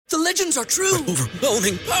The legends are true.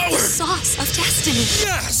 Overwhelming power! Sauce of destiny.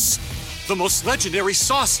 Yes! The most legendary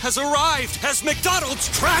sauce has arrived as McDonald's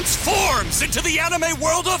transforms into the anime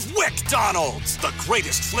world of WickDonald's. The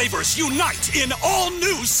greatest flavors unite in all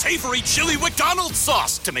new savory chili McDonald's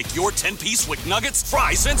sauce to make your 10-piece Wick Nuggets,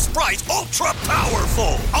 fries, and Sprite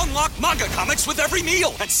ultra-powerful. Unlock manga comics with every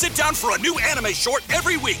meal and sit down for a new anime short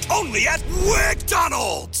every week only at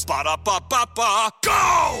WickDonald's. Ba-da-ba-ba-ba,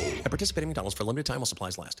 go! At participating McDonald's for a limited time while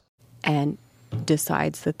supplies last. And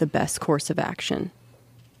decides that the best course of action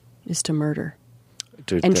is to murder.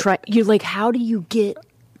 Dude, and try, you're like, how do you get...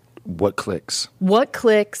 What clicks? What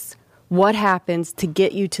clicks? What happens to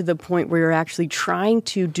get you to the point where you're actually trying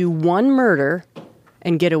to do one murder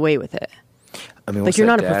and get away with it? I mean, like, you're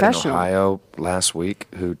not a professional. In Ohio last week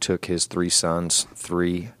who took his 3 sons,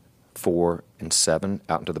 3, 4, and 7,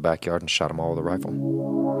 out into the backyard and shot them all with a rifle.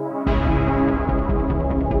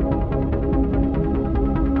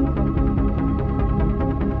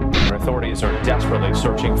 Authorities are desperately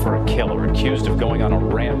searching for a killer accused of going on a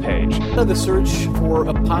rampage. The search for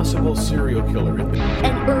a possible serial killer.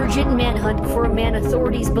 An urgent manhunt for a man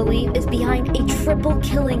authorities believe is behind a triple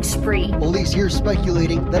killing spree. Police here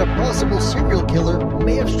speculating that a possible serial killer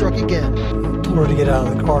may have struck again. I told her to get out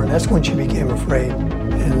of the car, and that's when she became afraid,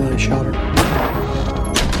 and then I shot her.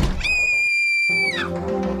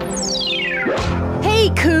 Hey,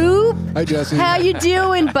 Coop. Hi, Jesse. How you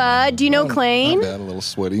doing, bud? Do you know Clane? Not bad, a little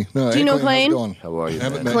sweaty. No, Do you know Clane? How are you?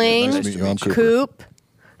 Haven't met Clane? you. Nice to meet you. I'm Cooper. Coop.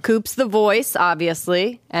 Coop's the voice,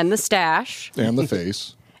 obviously, and the stash. And the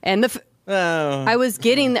face. And the... I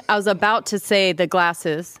was about to say the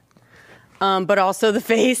glasses, but also the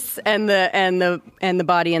face and the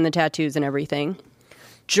body and the tattoos and everything.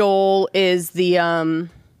 Joel is the...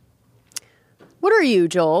 What are you,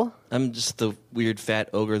 Joel? I'm just the weird fat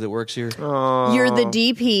ogre that works here. You're the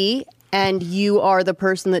DP, and you are the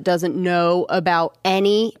person that doesn't know about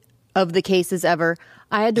any of the cases ever.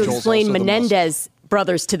 I had to Joel's explain also the Menendez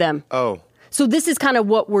brothers to them. Oh. So this is kind of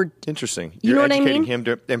what we're... Interesting. You know what I educating mean?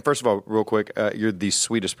 him and first of all, real quick, you're the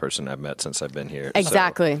sweetest person I've met since I've been here.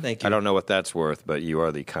 Exactly. So Thank you. I don't know what that's worth, but you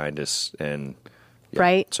are the kindest and... Yeah,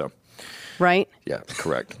 Right. So... Right? Yeah,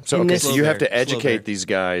 correct. So, In okay, this- so you have to Slow educate there. these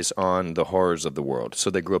guys on the horrors of the world. So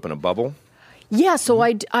they grew up in a bubble? Yeah, so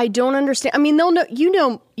I don't understand. I mean, they'll know... You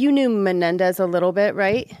knew Menendez a little bit,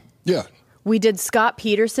 right? Yeah. We did Scott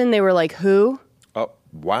Peterson. They were like, who? Oh,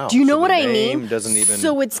 wow. Do you know So what the I name mean? doesn't even...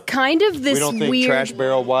 So it's kind of this we don't think weird... trash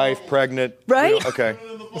barrel wife, pregnant. Right? Okay.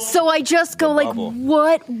 So I just go The like,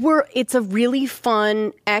 bubble. it's a really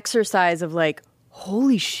fun exercise of like,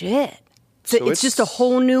 holy shit. So It's just a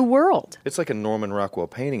whole new world. It's like a Norman Rockwell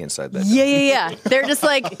painting inside that. Yeah. They're just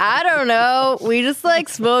like, I don't know. We just like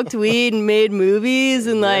smoked weed and made movies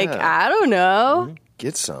and like, Yeah. I don't know.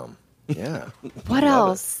 Get some. Yeah. What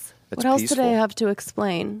else? That's What else peaceful. did I have to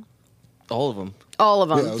explain? All of them. All of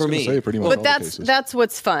them. Yeah, I was For gonna me. say pretty much But all that's the cases. that's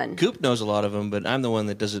what's fun. Coop knows a lot of them, but I'm the one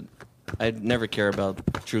that doesn't. I never care about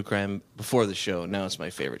true crime before the show. Now it's my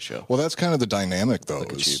favorite show. Well, that's kind of the dynamic, though.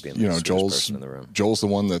 Look at Is, you being you the know, sweetest Joel's person in the room. Joel's the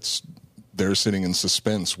one that's there sitting in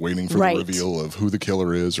suspense, waiting for Right. the reveal of who the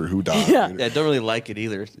killer is or who died. Yeah. Yeah, I don't really like it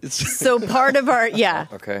either. It's So part of our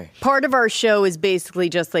Okay. Part of our show is basically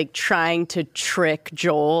just like trying to trick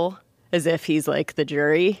Joel as if he's like the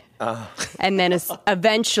jury. And then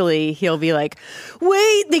eventually he'll be like,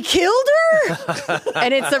 wait, they killed her?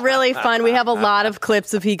 And it's a really fun. We have a lot of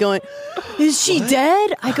clips of he going, is she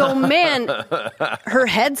dead? I go, man, her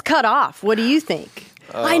head's cut off. What do you think?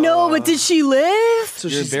 I know, but did she live? So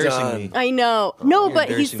You're she's embarrassing done. me. I know. No, You're but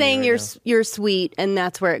he's embarrassing me saying right you're sweet, and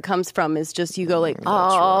that's where it comes from. Is just you go like,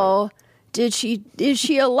 oh, is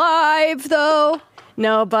she alive though?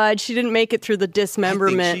 No, bud, she didn't make it through the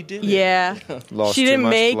dismemberment. she did. Yeah, Lost she too didn't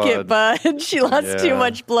much make blood. it, bud. She lost Yeah. too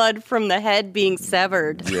much blood from the head being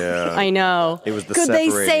severed. Yeah. I know. It was the Could they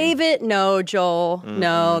separating. save it? No, Joel.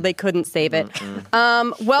 No, they couldn't save it.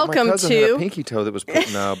 My Welcome cousin had a to pinky toe that was no,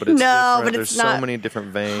 but it's No, different. but There's it's so not. many different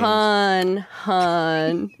veins.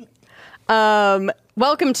 Hun.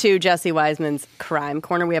 Welcome to Jesse Wiseman's Crime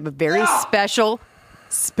Corner. We have a very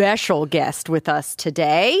special guest with us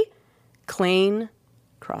today, Clane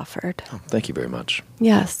Crawford. Thank you very much.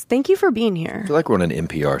 Yes, thank you for being here. I feel like we're on an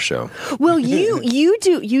NPR show. Well, you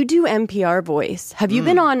do NPR voice. Have you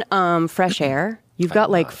been on Fresh Air? You've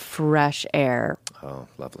got like Fresh Air Oh,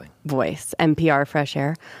 lovely. voice, NPR Fresh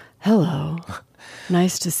Air. Hello.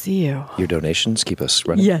 Nice to see you. Your donations keep us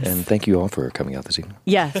running. Yes. And thank you all for coming out this evening.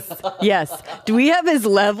 Yes. Do we have his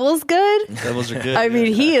levels good? Levels are good. I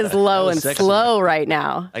mean, he is low was and sexy. slow right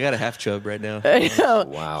now. I got a half chub right now. I know.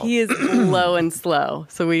 Wow. He is low and slow,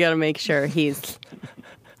 so we got to make sure he's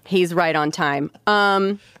He's right on time.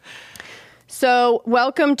 So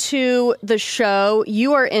welcome to the show.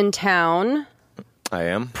 You are in town. I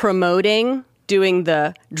am. Promoting, doing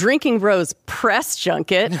the Drinking Bros press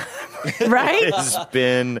junket, right? It's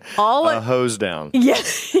been a hose down. Yeah,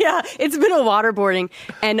 it's been a waterboarding.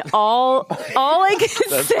 And all I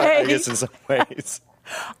can say... I guess in some ways.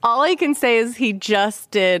 All I can say is he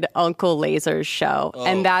just did Uncle Laser's show.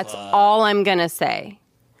 And that's all I'm going to say.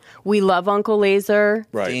 We love Uncle Laser.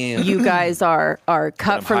 Right. Damn. You guys are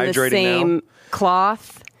cut from the same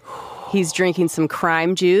cloth. He's drinking some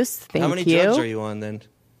crime juice. Thank you. How many drugs are you on then?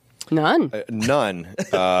 None. None. None.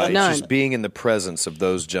 It's just being in the presence of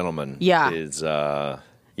those gentlemen is, it's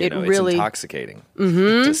intoxicating,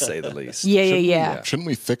 to say the least. Yeah. Shouldn't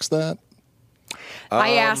we fix that?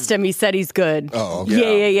 I asked him. He said he's good. Oh,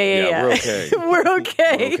 okay. Yeah. We're okay. We're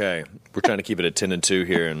okay. Okay. We're trying to keep it at 10 and 2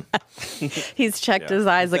 here. And He's checked his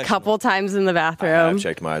eyes a couple times in the bathroom. I've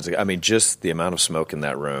checked my eyes. I mean, just the amount of smoke in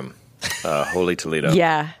that room. Holy Toledo.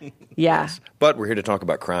 Yeah. Yes. But we're here to talk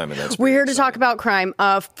about crime, and that's we're here to talk about crime.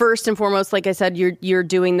 First and foremost, like I said, you're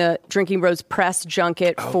doing the Drinking Bros press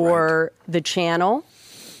junket for the channel.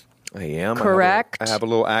 I am. Correct. I have a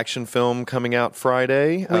little action film coming out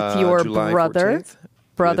Friday with your July brother. 14th.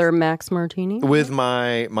 Brother Max Martini? With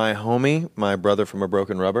my homie, my brother from a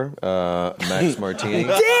broken rubber, Max Martini.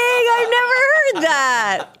 Dang, I've never heard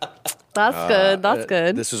that. That's good. That's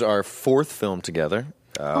good. This is our 4th film together.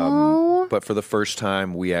 But for the first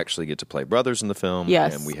time, we actually get to play brothers in the film.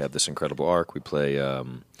 Yes. And we have this incredible arc. We play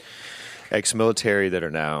ex-military that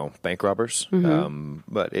are now bank robbers.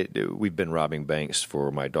 But we've been robbing banks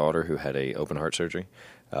for my daughter who had a open heart surgery.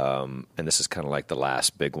 And this is kind of like the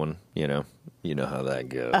last big one, you know how that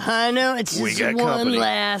goes. I know, it's just one company.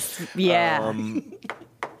 last, yeah.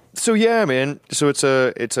 So yeah, man. So it's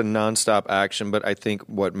a nonstop action, but I think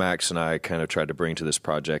what Max and I kind of tried to bring to this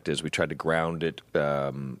project is we tried to ground it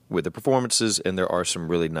with the performances, and there are some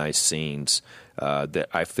really nice scenes that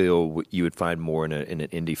I feel you would find more in an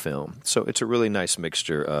indie film. So it's a really nice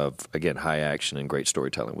mixture of, again, high action and great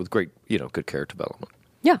storytelling with great, good character development.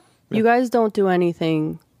 Yeah. You guys don't do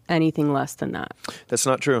anything less than that. That's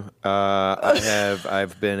not true.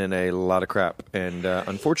 I've been in a lot of crap, and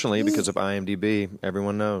unfortunately, because of IMDb,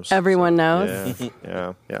 everyone knows. Everyone knows.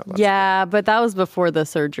 Yeah. But that was before the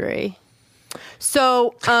surgery.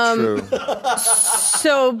 So, True.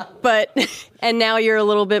 and now you're a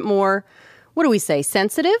little bit more. What do we say?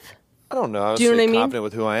 Sensitive? I don't know. Do you know what I mean? Confident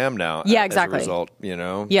with who I am now. Yeah, exactly. As a result,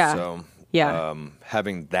 Yeah. So, yeah.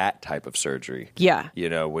 Having that type of surgery. Yeah.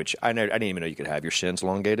 Which I didn't even know you could have your shins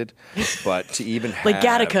elongated, but to even have like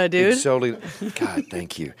Gattaca, dude. God,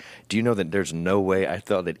 thank you. Do you know that there's no way I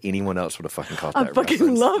thought that anyone else would have fucking caught that? I fucking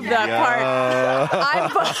reference? love that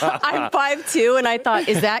part. I'm 5'2", and I thought,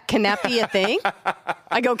 can that be a thing?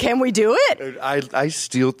 I go, can we do it? I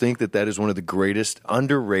still think that is one of the greatest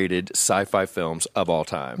underrated sci-fi films of all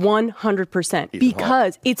time. 100%.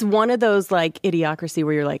 Because it's one of those like Idiocracy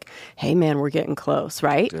where you're like, hey man, we're getting close,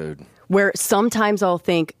 right? Dude. Where sometimes I'll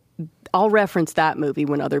reference that movie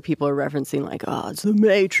when other people are referencing like, oh, it's The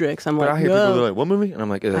Matrix. I'm But like, I hear no. people like, what movie? And I'm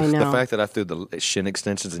like, I know. the fact that I threw the shin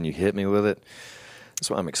extensions and you hit me with it.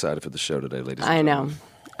 That's why I'm excited for the show today, ladies and gentlemen.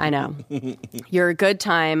 I know. You're a good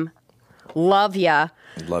time. Love ya.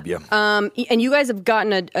 Love you. And you guys have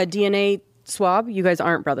gotten a DNA swab. You guys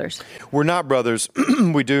aren't brothers. We're not brothers.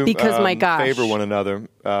 We do because my gosh, favor one another.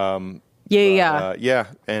 Yeah.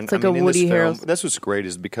 And it's like in Woody this film, Harrelson. that's what's great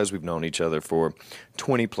is because we've known each other for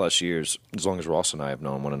 20 plus years, as long as Ross and I have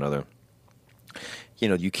known one another.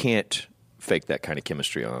 You can't fake that kind of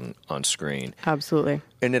chemistry on screen. Absolutely.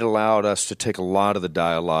 And it allowed us to take a lot of the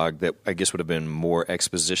dialogue that I guess would have been more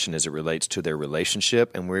exposition as it relates to their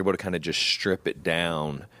relationship, and we're able to kind of just strip it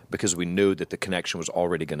down because we knew that the connection was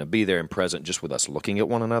already going to be there and present just with us looking at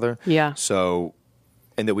one another. Yeah. So,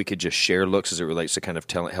 and that we could just share looks as it relates to kind of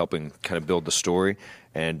helping kind of build the story,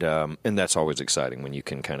 and that's always exciting when you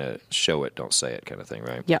can kind of show it, don't say it, kind of thing,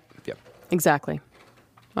 right? Yep. Yep. Exactly.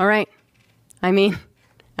 All right. I mean,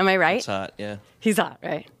 am I right? It's hot, yeah. He's hot,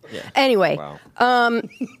 right? Yeah. Anyway, Wow.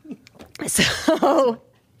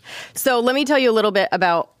 So let me tell you a little bit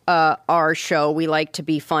about our show. We like to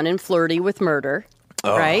be fun and flirty with murder,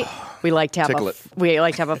 right? We like to have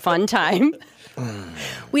a fun time.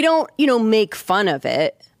 We don't, make fun of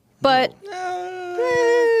it, but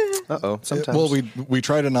sometimes. Well, we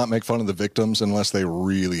try to not make fun of the victims unless they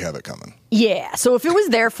really have it coming. yeah. So if it was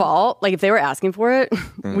their fault, like if they were asking for it,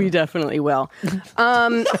 we definitely will.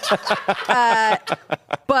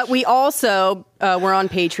 But we also we're on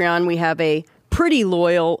Patreon. We have a pretty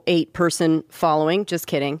loyal 8-person following. Just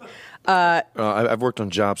kidding. I've worked on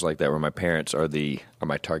jobs like that where my parents are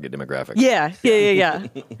my target demographic. Yeah.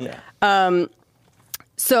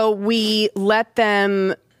 So we let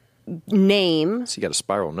them name. So you got a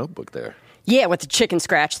spiral notebook there. Yeah, with the chicken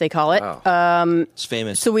scratch, they call it. Wow. It's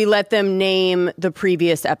famous. So we let them name the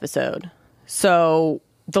previous episode. So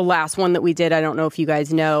the last one that we did, I don't know if you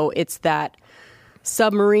guys know, it's that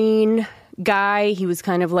submarine guy. He was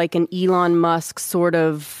kind of like an Elon Musk sort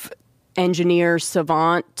of engineer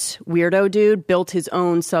savant weirdo dude, built his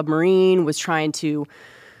own submarine, was trying to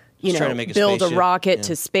build a rocket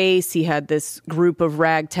to space. He had this group of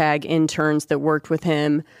ragtag interns that worked with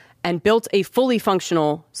him and built a fully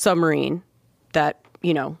functional submarine that,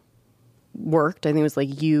 worked. I think it was like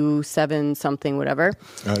U7 something, whatever.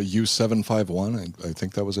 U751, I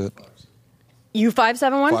think that was it.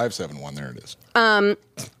 U571? 571, there it is.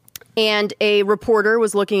 And a reporter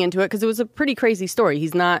was looking into it because it was a pretty crazy story.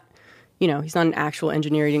 He's not an actual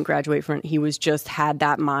engineer. He didn't graduate from it. He was just had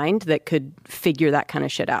that mind that could figure that kind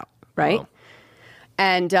of shit out, right? Wow.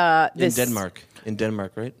 And in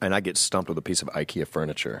Denmark, right? And I get stumped with a piece of IKEA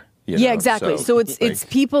furniture. Yeah, exactly. So it's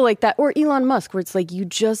people like that, or Elon Musk, where it's like you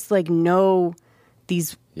just like know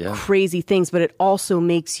these crazy things, but it also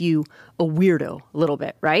makes you a weirdo a little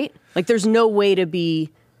bit, right? Like there's no way to be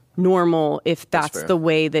normal if that's the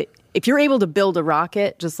way that if you're able to build a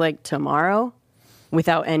rocket just like tomorrow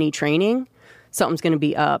without any training, something's going to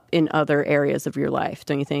be up in other areas of your life,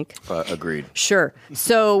 don't you think? Agreed. Sure.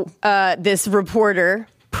 So this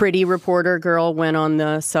pretty reporter girl went on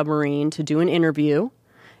the submarine to do an interview.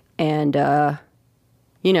 And,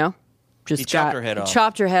 just chopped her head off.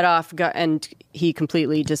 Chopped her head off, and he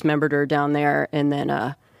completely dismembered her down there, and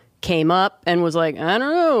then came up and was like, I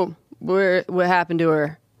don't know what happened to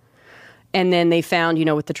her. And then they found,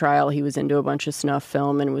 with the trial, he was into a bunch of snuff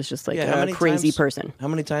film and was just like a crazy person. How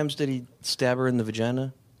many times did he stab her in the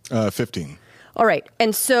vagina? 15. All right.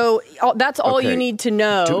 And so that's all you need to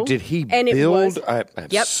know. Did he and build? I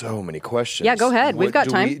have so many questions. Yeah, go ahead. We've got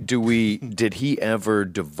time. Did he ever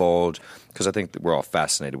divulge? Because I think that we're all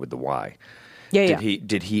fascinated with the why.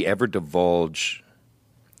 Did he ever divulge?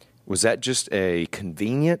 Was that just a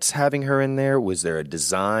convenience having her in there? Was there a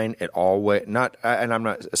design at all? And I'm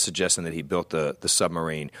not suggesting that he built the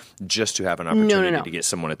submarine just to have an opportunity to get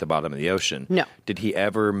someone at the bottom of the ocean. No. Did he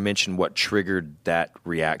ever mention what triggered that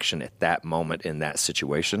reaction at that moment in that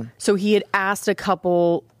situation? So he had asked a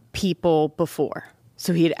couple people before.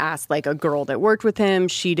 So he had asked like a girl that worked with him.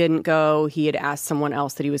 She didn't go. He had asked someone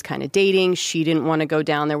else that he was kind of dating. She didn't want to go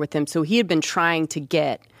down there with him. So he had been trying to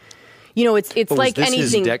get... it's but like was this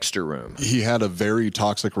anything. His Dexter room. He had a very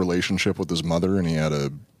toxic relationship with his mother, and he had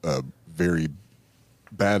a very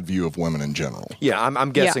bad view of women in general. Yeah,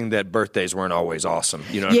 I'm guessing that birthdays weren't always awesome.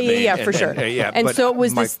 You know what I mean? Yeah, for sure. And so it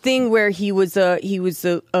was this thing where he was a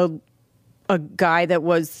guy that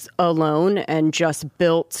was alone and just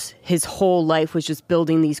built his whole life was just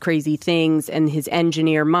building these crazy things and his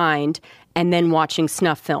engineer mind. And then watching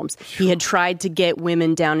snuff films. He had tried to get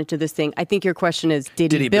women down into this thing. I think your question is,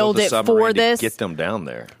 did he build it for this? To get them down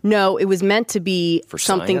there? No, it was meant to be for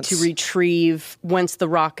something science? To retrieve once the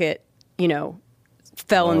rocket,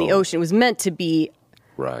 fell in the ocean. It was meant to be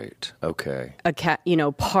right. Okay.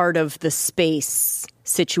 Part of the space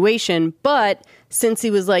situation. But since he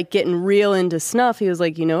was like getting real into snuff, he was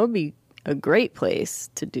like, it'd be a great place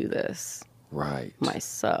to do this. Right. My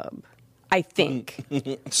sub. I think.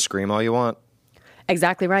 Scream all you want.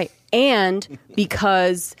 Exactly right. And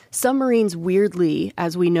because submarines, weirdly,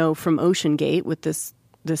 as we know from Ocean Gate with this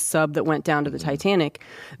sub that went down to the Titanic,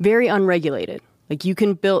 very unregulated. Like you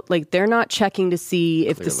can build, like they're not checking to see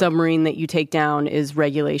if the submarine that you take down is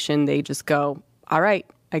regulation. They just go, all right,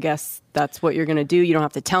 I guess that's what you're going to do. You don't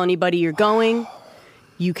have to tell anybody you're going.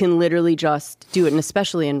 You can literally just do it. And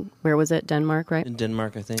especially in, where was it? Denmark, right? In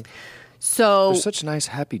Denmark, I think. So they're such nice,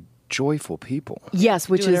 happy, joyful people. Yes,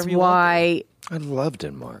 which is why I love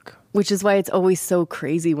Denmark. Which is why it's always so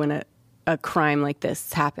crazy when a crime like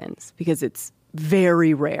this happens, because it's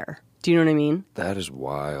very rare. Do you know what I mean? That is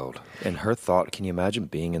wild. And her thought, can you imagine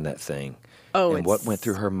being in that thing? Oh, and what went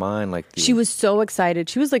through her mind? She was so excited.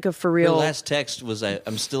 She was like a for real. Her last text was,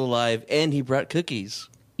 "I'm still alive," and he brought cookies.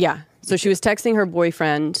 Yeah. So she was texting her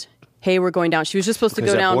boyfriend, hey, we're going down. She was just supposed to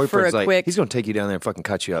go down for a quick... He's going to take you down there and fucking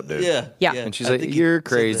cut you up, dude. Yeah. And she's like, you're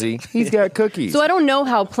crazy. He's got cookies. So I don't know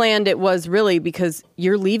how planned it was really, because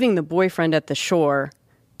you're leaving the boyfriend at the shore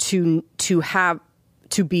to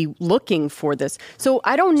be looking for this. So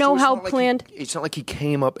I don't know how planned... It's not like he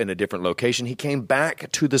came up in a different location. He came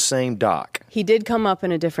back to the same dock. He did come up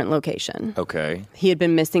in a different location. Okay. They had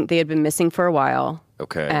been missing for a while.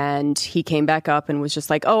 Okay. And he came back up and was just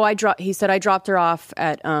like, "Oh, he said I dropped her off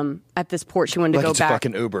at this port. She wanted to go it's back." A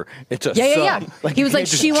fucking Uber. It's a yeah. sub. Like, he was like,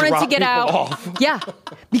 she wanted to get out. Off. Yeah,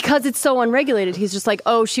 because it's so unregulated. He's just like,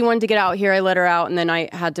 "Oh, she wanted to get out here. I let her out, and then I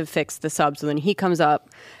had to fix the sub." So then he comes up,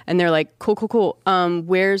 and they're like, "Cool.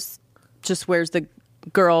 Where's the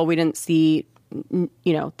girl? We didn't see.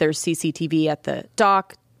 There's CCTV at the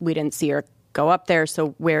dock. We didn't see her go up there.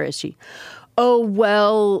 So where is she? Oh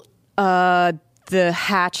well, the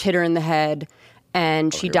hatch hit her in the head,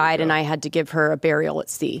 and she died, and I had to give her a burial at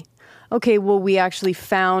sea." Okay, well, we actually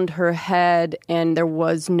found her head, and there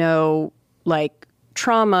was no,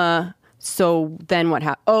 trauma, so then what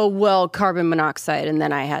happened? Oh, well, carbon monoxide, and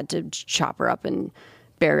then I had to chop her up and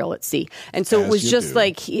burial at sea. And so it was just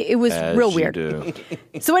it was real weird.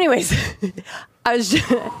 So anyways, I was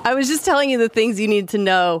just telling you the things you need to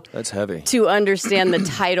know. That's heavy. To understand the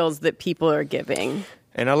titles that people are giving.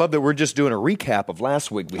 And I love that we're just doing a recap of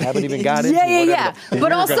last week. We haven't even got into yeah.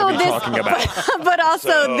 But also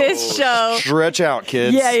this show. Stretch out,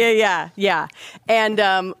 kids. Yeah.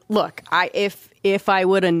 And look, if I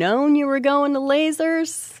would have known you were going to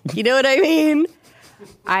lasers, you know what I mean?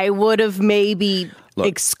 I would have maybe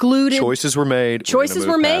excluded. Choices were made. Choices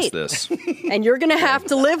were made. This. And you're going to have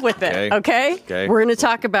to live with it, okay? We're going to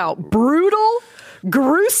talk about brutal,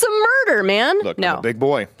 gruesome murder, man. Look, no. I'm a big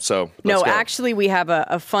boy, so no, go. actually, we have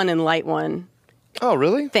a fun and light one. Oh,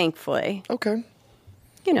 really? Thankfully. Okay.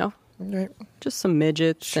 Just some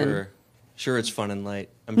midgets. Sure, it's fun and light.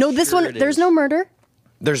 This one, there's no murder.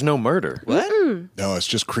 There's no murder. What? No, it's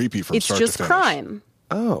just creepy from start to finish. It's just crime.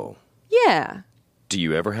 Oh. Yeah. Do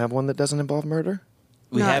you ever have one that doesn't involve murder?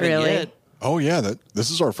 We haven't really. yet. Oh yeah, this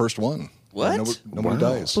is our first one. What? Nobody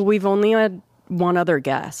dies. But we've only had one other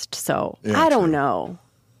guest, so I don't know.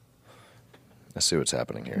 I see what's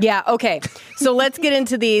happening here. Yeah, okay. So let's get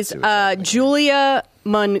into these. Julia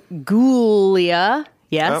Monguglia.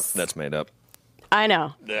 Yes. Oh, that's made up. I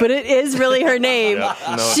know, but it is really her name. No,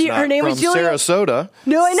 her name was Julia. Sarasota.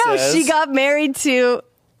 No, I know. She got married to.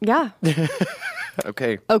 Yeah.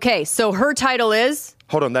 Okay. Okay, so her title is.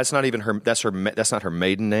 Hold on, that's not even her. That's not her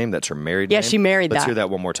maiden name. That's her married name. Yeah, she married Let's that. hear that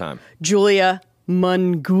one more time. Julia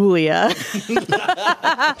Monguglia.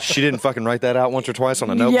 She didn't fucking write that out once or twice on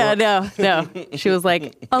a notebook. Yeah, no. She was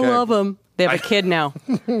like, I love him. They have a kid now.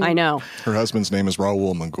 I know. Her husband's name is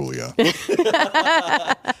Raul Mongolia.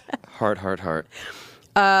 Heart.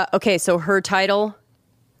 Okay, so her title,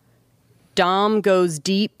 Dom Goes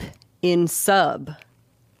Deep in Sub.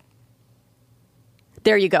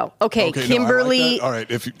 There you go. Okay, Kimberly. No, all right,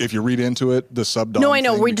 if you read into it, the sub Dom. No, I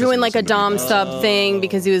know. We're doing like a Dom BDSM. sub thing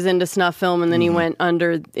because he was into snuff film and then he went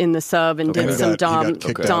under in the sub and did some He Dom got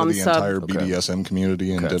kicked out Dom of the sub entire BDSM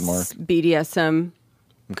community in Denmark. BDSM.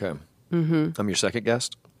 Okay. Mm-hmm. I'm your second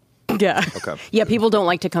guest. Yeah. Okay. Yeah, people don't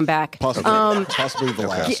like to come back. Possibly the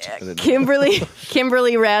last.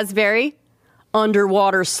 Kimberly Raspberry,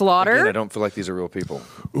 Underwater Slaughter. Again, I don't feel like these are real people.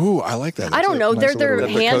 Ooh, I like that. I don't know. They're their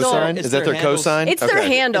handle. Is that their cosign? It's their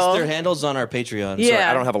handle. It's their handles on our Patreon. Yeah. Sorry,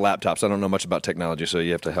 I don't have a laptop, so I don't know much about technology, so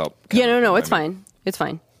you have to help. Yeah, no, it's fine. It's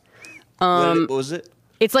fine. What was it?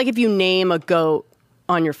 It's like if you name a goat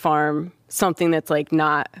on your farm, something that's like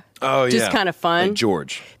not just kind of fun. Like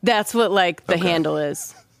George. That's what like the handle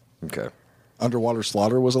is. Okay. Underwater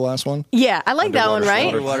Slaughter was the last one? Yeah, I like that one, right?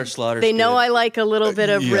 Underwater Slaughter. They know I like a little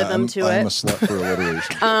bit of rhythm to it. I'm a slut for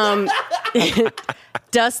alliteration.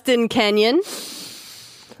 Dustin Kenyon.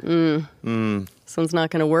 This one's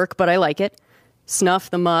not going to work, but I like it.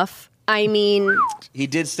 Snuff the Muff. I mean... He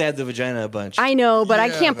did stab the vagina a bunch. I know, but I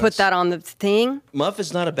can't put that on the thing. Muff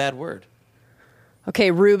is not a bad word.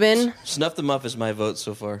 Okay, Ruben. Snuff the Muff is my vote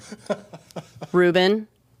so far. Ruben,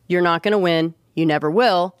 you're not going to win. You never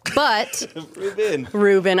will. But...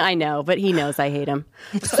 Ruben, I know, but he knows I hate him.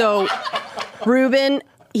 So, Ruben,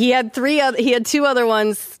 he had two other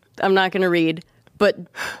ones I'm not going to read. But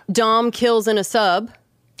Dom kills in a sub,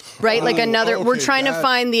 right? Like another... okay, we're trying to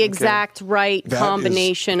find the exact right That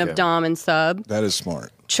combination is- of Dom and sub. That is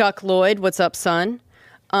smart. Chuck Lloyd, what's up, son?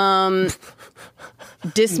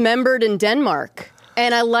 Dismembered in Denmark.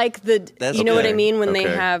 And I like the... That's you know what I okay. mean? When they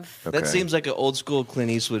Okay. have... That seems like an old school Clint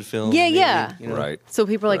Eastwood film. Yeah, maybe, yeah. you know? Right. So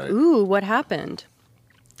people are like, ooh, what happened?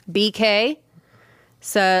 BK,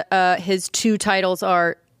 so his two titles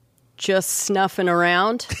are Just Snuffing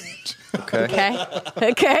Around. Okay.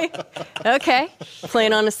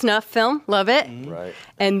 Playing on a snuff film. Love it. Right.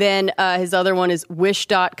 And then his other one is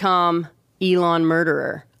Wish.com Elon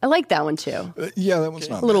Murderer. I like that one too. Yeah, that one's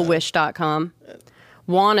not A little bad. Wish.com.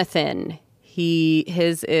 Wanathan.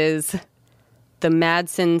 His is The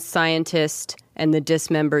Madsen Scientist and the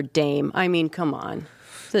Dismembered Dame. I mean, come on.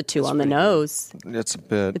 It's a 2 on the nose. It's a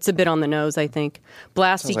bit. It's a bit on the nose, I think.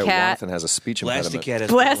 Blasty Sounds like Cat. Wathan has a speech impediment.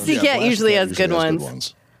 Blasty Cat usually has good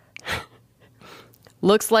ones.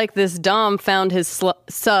 Looks like this Dom found his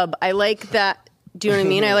sub. I like that. Do you know what I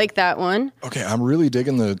mean? I like that one. Okay, I'm really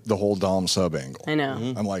digging the whole Dom sub angle. I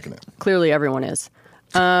know. I'm liking it. Clearly everyone is.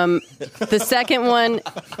 The second one,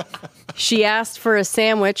 she asked for a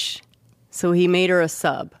sandwich, so he made her a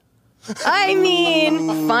sub. I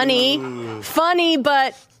mean, funny,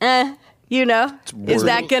 but is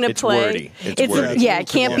that going to play? Wordy. It's wordy. Yeah, it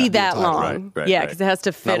can't be that long. Right, yeah, because it has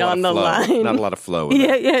to fit on the flow. line. Not a lot of flow.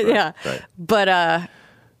 Yeah. Right. But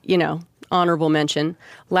honorable mention,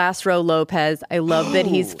 Laszlo Lopez. I love that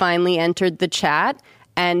he's finally entered the chat,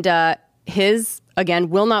 and his again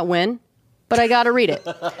will not win, but I got to read it.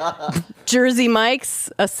 Jersey Mike's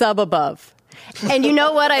a sub above. And you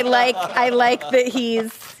know what I like? I like that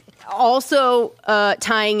he's also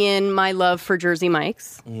tying in my love for Jersey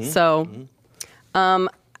Mike's. Mm-hmm. So,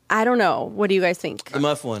 I don't know. What do you guys think? The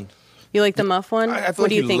muff one. You like the muff one? I feel what like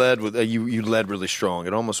do you think? led with you led really strong.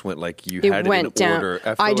 It almost went like you had went it in down.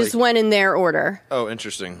 order. I just went in their order. Oh,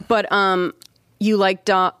 interesting. But you like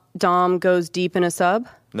Dom goes deep in a sub?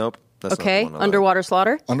 Nope. That's okay. Not the one Underwater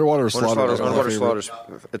Slaughter? Underwater Slaughter.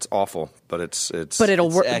 It's awful, but it's. But it'll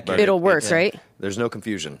work. It'll work, right? There's no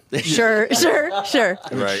confusion. Sure.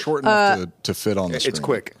 Right. Short enough to fit on the screen. It's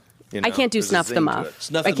quick. I can't do Snuff the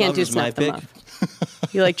Muff. I can't do Snuff the Muff.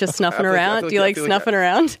 You like just snuffing around? Do you like snuffing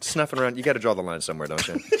around? Snuffing around. You got to draw the line somewhere, don't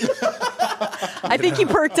you? I think you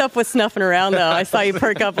perked up with snuffing around, though. I saw you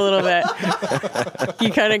perk up a little bit.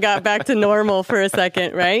 You kind of got back to normal for a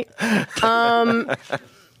second, right?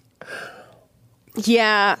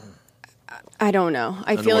 Yeah. I don't know.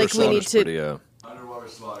 I feel like we need to... Underwater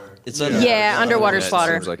Slaughter. Underwater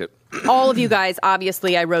Slaughter. Seems like it. All of you guys,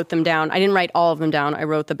 obviously, I wrote them down. I didn't write all of them down. I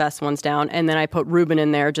wrote the best ones down, and then I put Ruben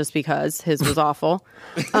in there just because his was awful.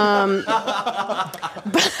 But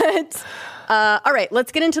all right,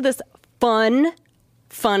 let's get into this fun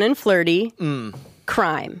and flirty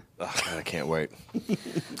crime. Oh, God, I can't wait.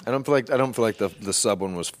 I don't feel like the sub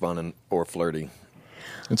one was fun or flirty.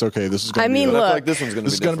 It's okay. This is. I feel like this one's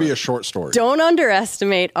going to be a short story. Don't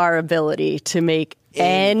underestimate our ability to make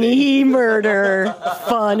any murder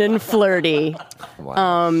fun and flirty.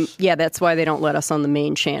 Wow. Yeah, that's why they don't let us on the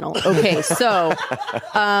main channel. Okay, so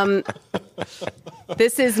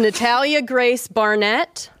this is Natalia Grace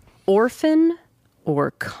Barnett, orphan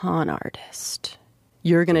or con artist.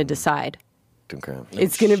 You're going to decide. Okay.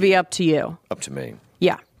 It's going to be up to you. Up to me.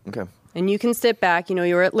 Yeah. Okay. And you can sit back. You know,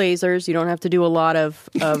 you're at Lasers. You don't have to do a lot of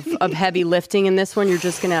heavy lifting in this one. You're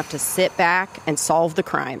just going to have to sit back and solve the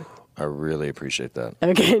crime. I really appreciate that.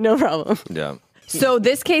 Okay, no problem. Yeah. So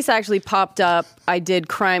this case actually popped up. I did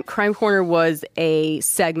Crime Corner was a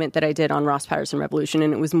segment that I did on Ross Patterson Revolution,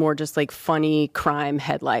 and it was more just like funny crime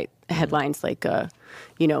headlines like,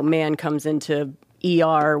 man comes into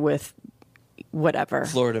ER with whatever.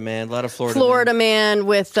 Florida man, a lot of Florida man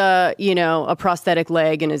with, a prosthetic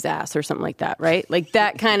leg in his ass or something like that, right? Like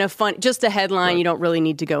that kind of fun, just a headline. Right. You don't really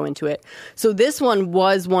need to go into it. So this one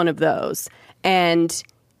was one of those, and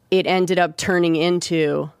it ended up turning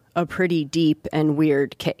into a pretty deep and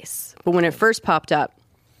weird case. But when it first popped up,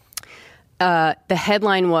 the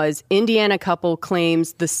headline was, Indiana couple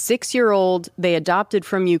claims the 6-year-old they adopted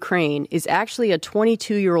from Ukraine is actually a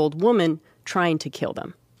 22-year-old woman trying to kill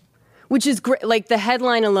them. Which is great. Like the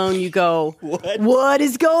headline alone, you go, what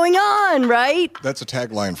is going on, right? That's a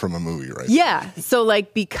tagline from a movie, right? Yeah. So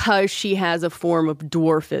like because she has a form of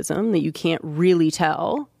dwarfism that you can't really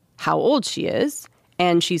tell how old she is,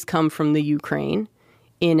 and she's come from the Ukraine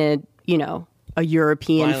in a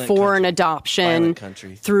European Violent foreign country. adoption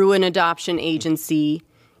through an adoption agency,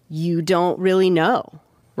 you don't really know,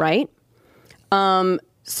 right?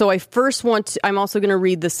 So I'm also going to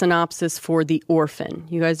read the synopsis for The Orphan.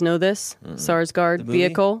 You guys know this? Sarsgaard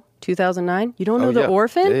vehicle, 2009? You don't know The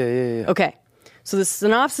Orphan? Yeah. Okay. So the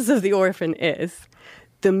synopsis of The Orphan is,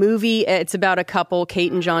 the movie, it's about a couple,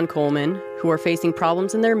 Kate and John Coleman, who are facing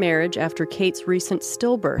problems in their marriage after Kate's recent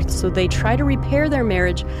stillbirth. So they try to repair their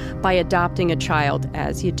marriage by adopting a child,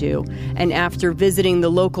 as you do. And after visiting the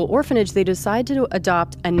local orphanage, they decide to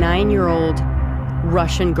adopt a 9-year-old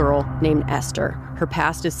Russian girl named Esther. Her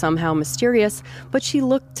past is somehow mysterious, but she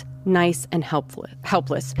looked nice and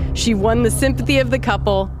helpless. She won the sympathy of the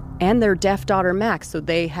couple and their deaf daughter, Max. So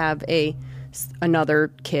they have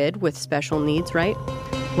another kid with special needs, right?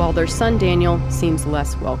 While their son, Daniel, seems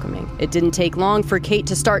less welcoming. It didn't take long for Kate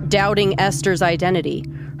to start doubting Esther's identity.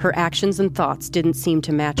 Her actions and thoughts didn't seem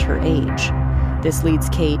to match her age. This leads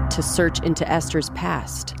Kate to search into Esther's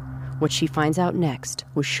past. What she finds out next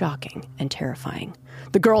was shocking and terrifying.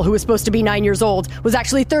 The girl who was supposed to be 9 years old was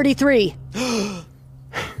actually 33.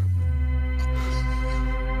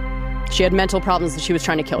 She had mental problems and she was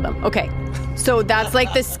trying to kill them. Okay, so that's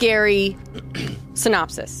like the scary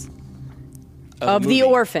synopsis of The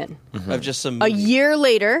Orphan. Of just some A movie. year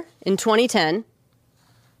later, in 2010,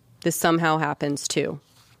 this somehow happens to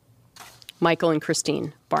Michael and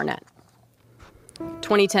Christine Barnett.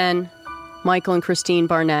 2010, Michael and Christine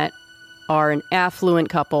Barnett are an affluent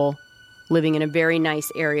couple living in a very nice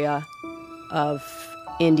area of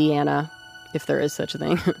Indiana, if there is such a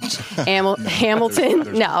thing. Hamilton?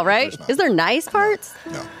 There's no, right? there's not. Is there nice parts?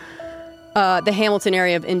 No. The Hamilton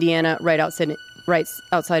area of Indiana, right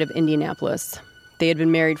outside of Indianapolis. They had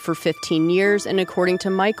been married for 15 years, and according to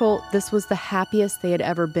Michael, this was the happiest they had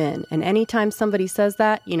ever been. And anytime somebody says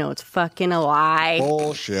that, you know it's fucking a lie.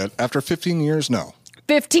 Bullshit. After 15 years, no.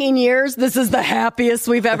 15 years? This is the happiest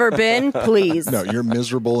we've ever been? Please. No, you're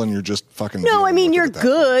miserable and you're just fucking. No, I dealing mean, with it you're at that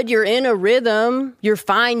good. You're in a rhythm. You're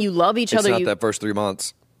fine. You love each It's other. not that first 3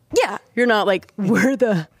 months. Yeah. You're not like, we're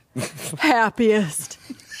the happiest.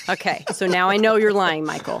 Okay. So now I know you're lying,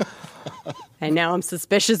 Michael. And now I'm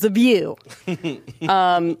suspicious of you.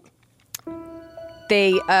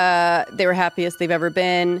 They were happiest they've ever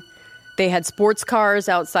been. They had sports cars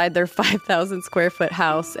outside their 5,000 square foot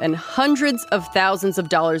house and hundreds of thousands of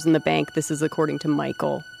dollars in the bank. This is according to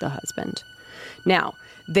Michael, the husband. Now,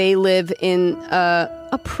 they live in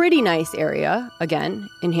a pretty nice area, again,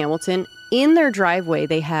 in Hamilton. In their driveway,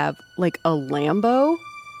 they have like a Lambo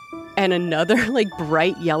and another like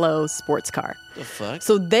bright yellow sports car. The fuck?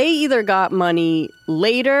 So they either got money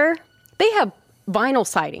later. They have vinyl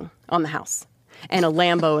siding on the house and a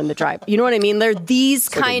Lambo in the drive. You know what I mean? They're these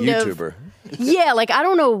kind like a of YouTuber. Yeah, like I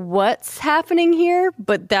don't know what's happening here,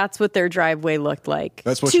 but that's what their driveway looked like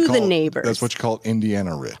That's what to you call, the neighbors. That's what you call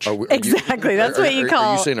Indiana rich. Exactly. That's what you call.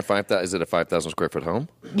 Are you saying is it a 5,000 square foot home?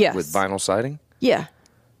 Yes. With vinyl siding? Yeah.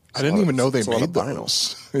 I didn't even know they It's a lot made of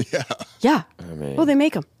those. Yeah. Yeah. I mean, Well, they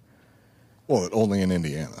make them. Well, only in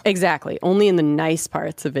Indiana. Exactly. Only in the nice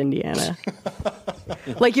parts of Indiana.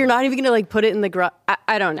 Like you're not even going to like put it in the garage.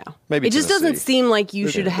 I don't know. Maybe it just doesn't Tennessee. seem like you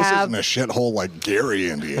should This have. isn't a shithole like Gary,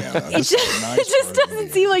 Indiana. It just doesn't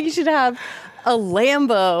seem like you should have a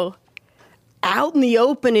Lambo out in the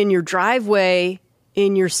open in your driveway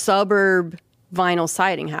in your suburb vinyl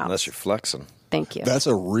siding house. unless you're flexing. Thank you. That's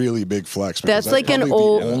a really big flex. That's like an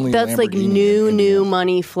old. That's like new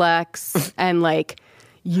money flex, and like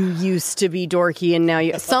you used to be dorky, and now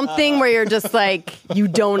you something where you're just like you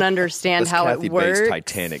don't understand That's how Kathy it works. Bates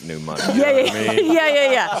Titanic new money. Yeah, you know yeah, what I mean?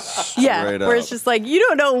 yeah. Straight Where up. it's just like you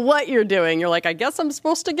don't know what you're doing. You're like, I guess I'm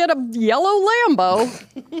supposed to get a yellow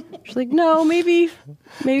Lambo. She's like, no, maybe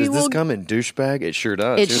Does we'll. this come in douchebag? It sure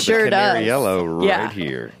does. It Here's sure the canary does. yellow right Yeah.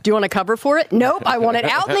 here. Do you want a cover for it? Nope. I want it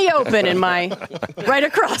out in the open in my right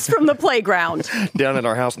across from the playground. Down at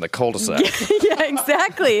our house in the cul-de-sac. Yeah,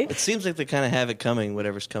 exactly. It seems like they kind of have it coming,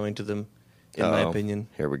 whatever's coming to them, in my opinion.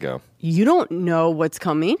 Here we go. You don't know what's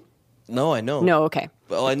coming? No, I know. No, okay.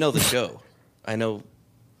 Well, I know the show. I know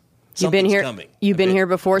You've been something's here. coming. You've been here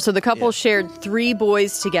before. So the couple Yeah. shared 3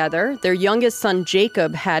 boys together. Their youngest son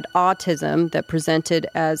Jacob had autism that presented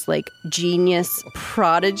as like genius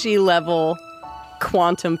prodigy level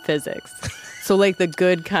quantum physics. So like the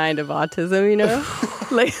good kind of autism, you know?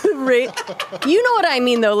 Like you know what I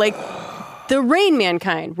mean though, like the Rain Man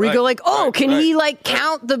kind, where you go like, oh, can he like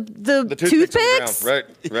count the toothpicks? Right.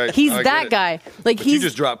 He's I that get it. guy. Like But he's you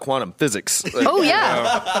just dropped quantum physics. Like, oh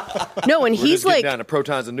yeah. No, and we're he's just getting like down to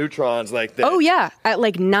protons and neutrons like that. oh yeah, at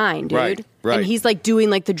like 9, dude. Right. And he's like doing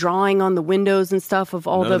like the drawing on the windows and stuff of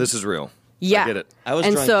all None the. of this is real. Yeah, I get it. I was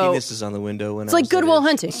and drawing so, penises on the window when It's I like was that Goodwill age.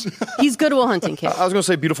 Hunting. He's Goodwill Hunting kid. I was going to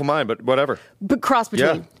say beautiful mind, but whatever. But cross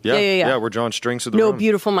between. Yeah. Yeah. We're drawing strings to the No, room.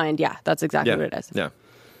 beautiful mind. Yeah, that's exactly Yeah. what it is. Yeah.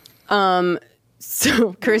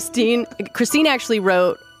 So Christine actually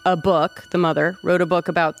wrote a book. The mother wrote a book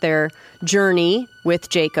about their journey with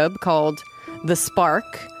Jacob called The Spark,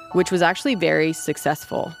 which was actually very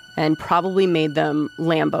successful and probably made them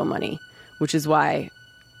Lambo money, which is why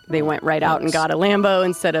they went right out and got a Lambo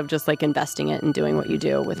instead of just like investing it and doing what you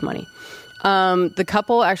do with money. The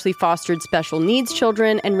couple actually fostered special needs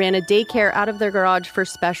children and ran a daycare out of their garage for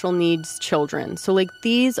special needs children. So like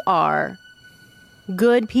these are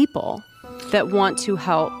good people that want to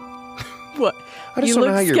help. What? I just You don't know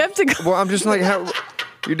look how you're. skeptical. Well, I'm just like, how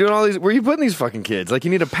you're doing all these. Where are you putting these fucking kids? Like,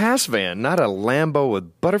 you need a pass van, not a Lambo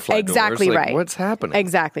with butterfly Exactly doors. Like, right. What's happening?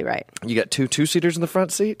 Exactly right. You got two seaters in the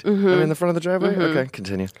front seat. Mm-hmm. In the front of the driveway. Okay,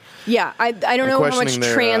 continue. Yeah, I don't know how much questioning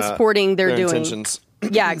their, transporting they're their doing. Intentions.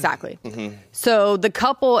 Yeah, exactly. So the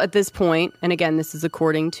couple at this point, and again, this is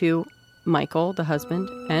according to Michael, the husband,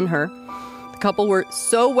 and her, the couple were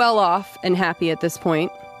so well off and happy at this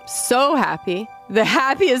point, so happy, the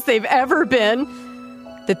happiest they've ever been,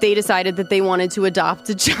 that they decided that they wanted to adopt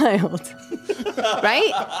a child.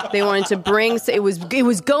 Right? They wanted to bring, it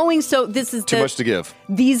was going so, this is too much to give.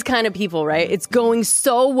 These kind of people, right? It's going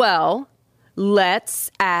so well,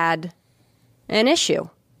 let's add an issue.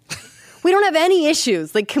 We don't have any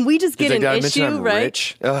issues. Like, can we just get an issue, I'm right?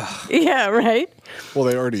 Rich? Ugh. Yeah, right? Well,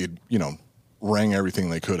 they already, wrang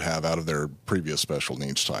everything they could have out of their previous special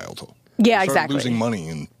needs child. Yeah, They started exactly. losing money,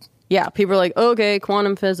 and Yeah, people are like, okay,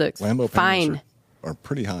 quantum physics. Lambo Fine. payments are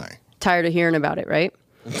pretty high. Tired of hearing about it, right?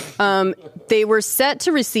 They were set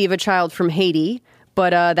to receive a child from Haiti,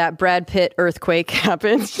 but that Brad Pitt earthquake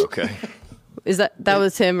happened. Okay. That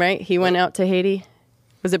was him, right? He went out to Haiti.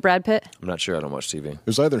 Was it Brad Pitt? I'm not sure. I don't watch TV. It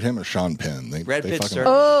was either him or Sean Penn. Brad Pitt, sir.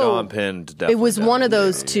 Sean Penn. It was one of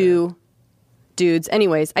those two dudes.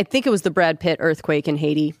 Anyways, I think it was the Brad Pitt earthquake in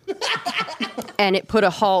Haiti. And it put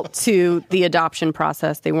a halt to the adoption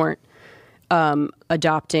process. They weren't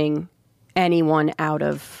adopting anyone out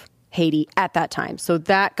of Haiti at that time. So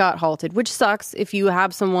that got halted, which sucks. If you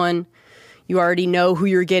have someone, you already know who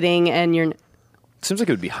you're getting, and you're... Seems like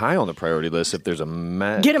it would be high on the priority list if there's a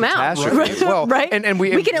get them out, right? Well, right? And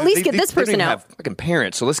we can at least get this person they out. Have fucking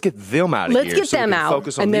parents, so let's get them out of Let's here. get so them we can out,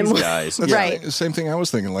 Focus on and then these we'll- guys. That's Right. the same thing I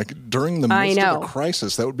was thinking. Like, during the midst of a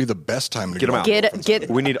crisis, that would be the best time to Get them out. Get.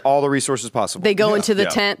 We need all the resources possible. They go into the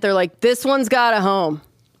tent. They're like, this one's got a home.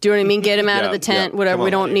 Do you know what I mean? Get him out of the tent. Whatever. Come We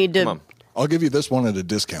on. don't need to. Come on. I'll give you this one at a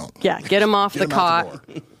discount. Yeah, get him off Get the him out cot.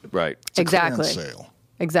 the door. Right. It's a Exactly. clearance sale.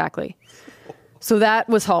 Exactly. So that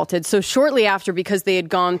was halted. So shortly after, because they had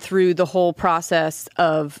gone through the whole process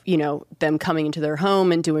of, them coming into their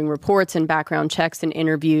home and doing reports and background checks and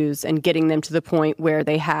interviews and getting them to the point where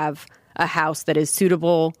they have a house that is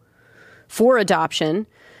suitable for adoption,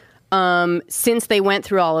 since they went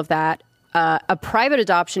through all of that, a private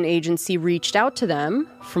adoption agency reached out to them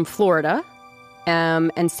from Florida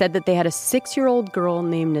and said that they had a 6-year-old girl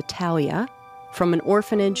named Natalia from an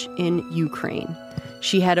orphanage in Ukraine.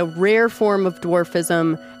 She had a rare form of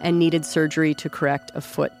dwarfism and needed surgery to correct a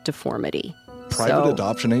foot deformity. Private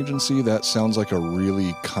adoption agency? That sounds like a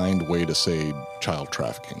really kind way to say child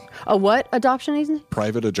trafficking. A what adoption agency?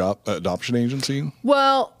 Private adoption agency?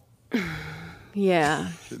 Well, yeah.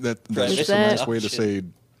 That's Is just a that- nice way to say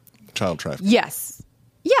child trafficking. Yes.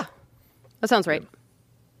 Yeah. That sounds right.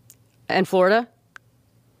 And Florida?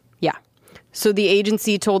 Yeah. So the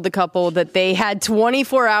agency told the couple that they had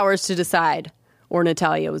 24 hours to decide, or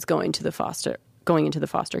Natalia was going into the foster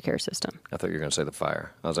care system. I thought you were going to say the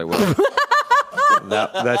fire. I was like, well,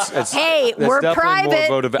 that's Hey, that's we're definitely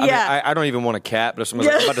more private. I Yeah. mean, I don't even want a cat, but if someone's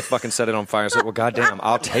like, I'm about to fucking set it on fire, I say, well, goddamn,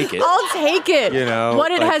 I'll take it. I'll take it.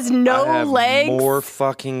 What, it has no I have legs? more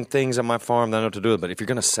fucking things on my farm than I know what to do with. But if you're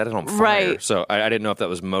going to set it on fire, Right. So I didn't know if that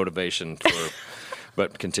was motivation for.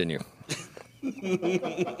 But continue.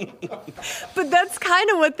 But that's kind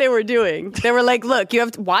of what they were doing. They were like, look,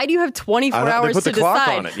 why do you have 24 I know, they hours put to the clock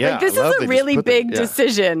decide? on it. Yeah, like, this I love is they a just really put the- big yeah.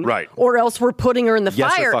 decision. Right. Or else we're putting her in the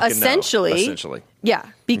Yes or fire, fucking no, essentially. essentially. Yeah.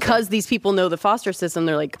 Because these people know the foster system,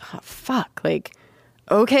 they're like, oh, fuck. Like,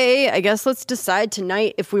 okay, I guess let's decide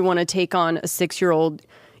tonight if we want to take on a 6-year-old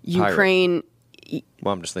Ukraine.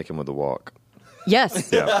 Well, I'm just thinking with the walk.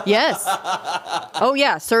 Yes. Yeah. Yes. Oh,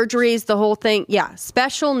 yeah. Surgeries, the whole thing. Yeah.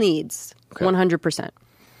 Special needs. Okay. 100%.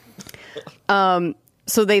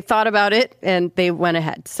 So they thought about it and they went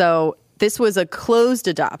ahead. So this was a closed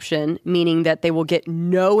adoption, meaning that they will get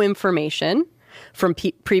no information from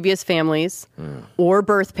previous families or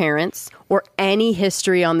birth parents or any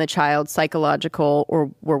history on the child, psychological or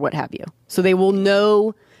what have you. So they will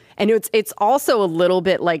know. And it's also a little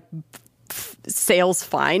bit like sales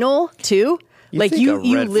final too. You like think you a red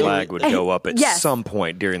literally- flag would go up at Yes. some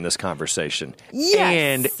point during this conversation. Yes.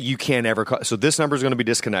 And you can't ever call. So this number is going to be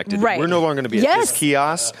disconnected. Right. We're no longer going to be at Yes. this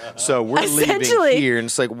kiosk. So we're Essentially. leaving here. And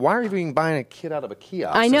it's like, why are you even buying a kid out of a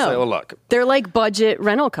kiosk? I know. It's like, well, look. They're like budget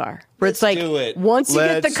rental car. Where it's like, do it. once you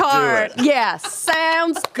get the Let's do car, it. yeah,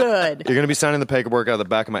 sounds good. You're going to be signing the paperwork out of the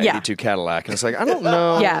back of my Yeah. 82 Cadillac. And it's like, I don't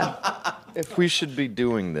know Yeah. if we should be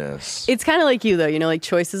doing this. It's kind of like you, though. Like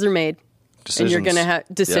choices are made. Decisions. And you're going to have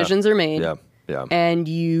decisions are made. Yeah. Yeah. And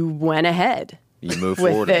you went ahead You move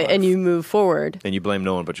with forward. it and you move forward. And you blame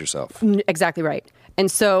no one but yourself. Exactly right. And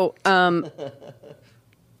so,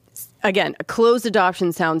 again, a closed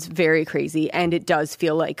adoption sounds very crazy, and it does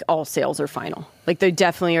feel like all sales are final. Like they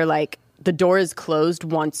definitely are like, the door is closed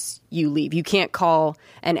once you leave. You can't call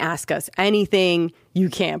and ask us anything. You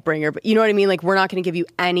can't bring her. But you know what I mean? Like, we're not going to give you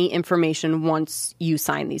any information once you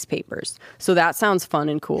sign these papers. So that sounds fun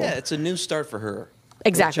and cool. Yeah, it's a new start for her.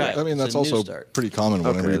 Exactly. I mean, that's also pretty common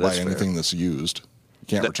whenever you buy anything that's used. You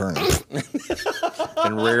can't return it.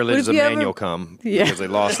 And rarely does a manual come Yeah. because they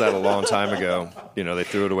lost that a long time ago. You know, they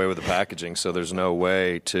threw it away with the packaging, so there's no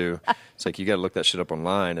way to. It's like you got to look that shit up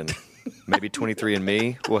online, and maybe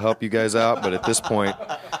 23andMe will help you guys out. But at this point,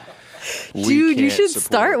 dude, you should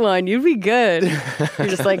start one. You'd be good. You're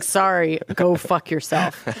just like, sorry, go fuck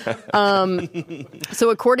yourself. So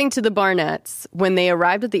according to the Barnetts, when they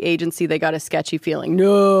arrived at the agency, they got a sketchy feeling.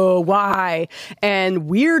 No, why? And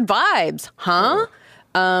weird vibes, huh?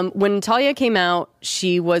 When Natalia came out,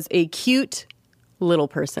 she was a cute little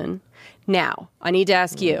person. Now, I need to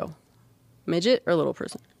ask you, midget or little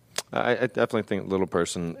person? I definitely think little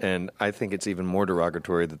person, and I think it's even more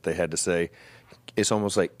derogatory that they had to say it's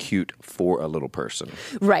almost like cute for a little person.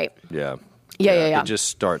 Right. Yeah. Yeah. It just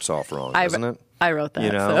starts off wrong, doesn't it? I wrote that.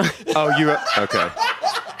 You know? So. Oh, you okay.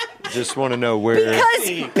 Just want to know where because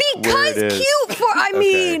it is. Cute for, I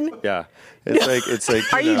mean. Yeah. It's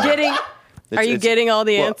like Are you getting... Are you getting all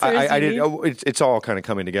the answers? I did. Oh, it's all kind of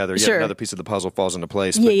coming together. Yet Sure. another piece of the puzzle falls into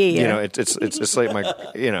place. Yeah, but, yeah. You know, it's like my,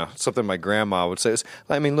 you know, something my grandma would say.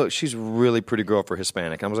 I mean, look, she's a really pretty girl for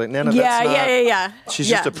Hispanic. I was like, Nana, that's not. Yeah. She's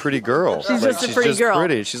just a pretty girl. She's just a pretty girl.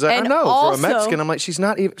 Pretty. She's like, And I know. also, for a Mexican, I'm like, she's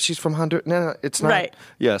not even. She's from Honduras. No, it's not. Right.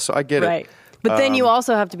 Yeah. So I get right. it. But then you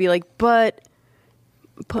also have to be like, but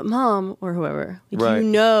mom or whoever, like, right. you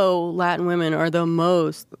know, Latin women are the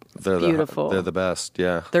most beautiful. They're the best.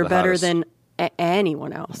 Yeah. They're the better hottest. than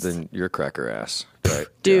anyone else. Than your cracker ass. Right.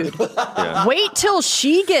 Dude, Yeah. wait till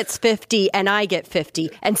she gets 50 and I get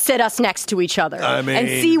 50 and sit us next to each other I mean, and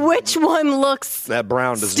see which one looks that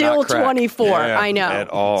brown does still not crack. 24. Yeah, I know. At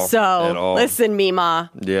all. So At all. listen,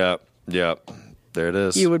 Mima. Yep. There it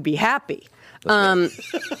is. You would be happy.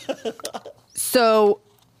 So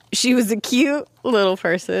she was a cute little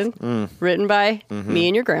person, written by me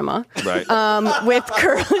and your grandma. Right. With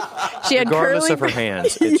curly, she had regardless curly. of her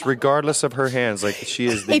hands. It's regardless of her hands. Like she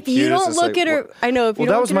is the If you cutest. don't It's look like, at her, what- I know. If you Well,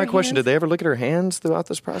 don't that was look at my her question. hands- Did they ever look at her hands throughout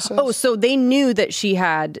this process? Oh, so they knew that she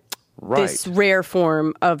had this rare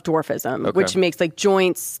form of dwarfism, Okay. which makes like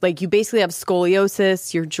joints, like you basically have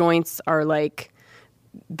scoliosis. Your joints are like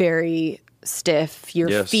very stiff. Your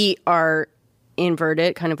Yes. feet are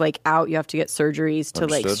inverted, kind of like out. You have to get surgeries to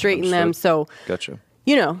like Understood, straighten them. So, Gotcha.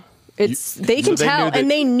 you know, it's they can So they tell, knew that- and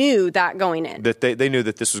they knew that going in. That they knew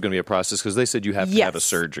that this was going to be a process because they said you have to have a Yes.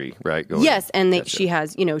 surgery, right? Going Yes, in. and that Gotcha. she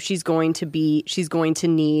has, you know, she's going to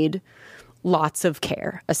need lots of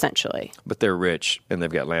care, essentially. But they're rich and they've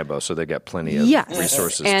got Lambo, so they've got plenty of Yes.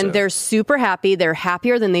 resources. And they're super happy. They're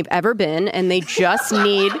happier than they've ever been, and they just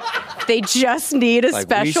need a like,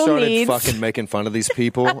 special we started needs. fucking making fun of these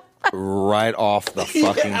people right off the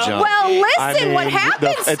fucking jump. Well, listen, I mean, what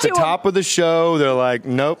happens at the to top of the show, they're like,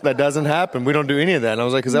 "Nope, that doesn't happen. We don't do any of that." And I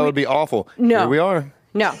was like, "Because that would be awful." No. Here we are.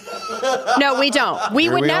 No, we don't. We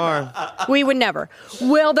Here would we never. are. We would never.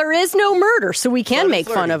 Well, there is no murder, so we can make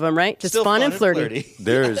fun of them, right? Just Still fun and flirty.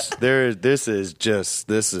 This is.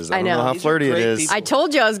 I I don't know. know how These are flirty it great is. people. I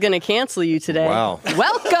told you I was going to cancel you today. Wow.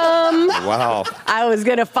 Welcome. Wow. I was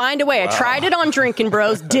going to find a way. I tried it on Drinking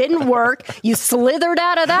Bros. Didn't work. You slithered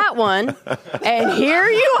out of that one. And here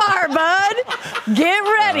you are, bud. Get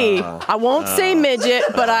ready. I won't say midget,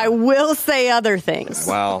 but I will say other things.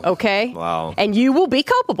 Wow. Okay? Wow. And you will be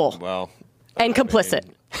culpable Well, and complicit.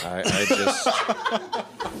 I just.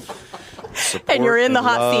 Support And you're in the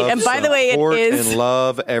hot love, seat. And by the way, it support is- and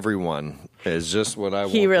love everyone is just what I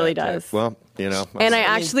want. He really that does. to- Well, you know. And I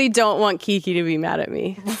actually don't want Kiki to be mad at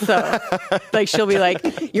me. So, like, she'll be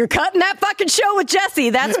like, "You're cutting that fucking show with Jesse.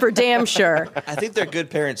 That's for damn sure." I think they're good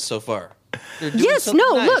parents so far. They're doing Yes, something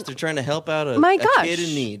no, nice. look. They're trying to help out a My gosh. kid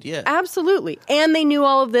in need. Yeah. Absolutely. And they knew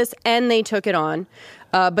all of this and they took it on.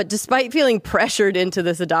 But despite feeling pressured into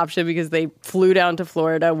this adoption because they flew down to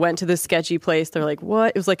Florida, went to this sketchy place, they're like, what?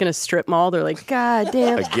 It was like in a strip mall. They're like, God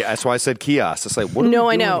damn. Yeah, that's why I said kiosk. It's like, what? Are No,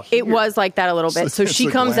 we I doing know. here? It was like that a little bit. So It's she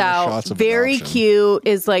the comes glamour out, shots of very adoption. cute,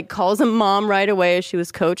 is like, calls him mom right away, as she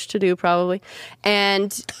was coached to do probably.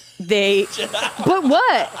 And they, but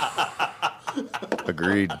what?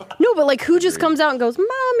 Agreed. No, but like, who just comes out and goes,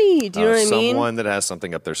 Mommy? Do you know what I mean? Someone that has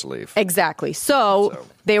something up their sleeve. Exactly. So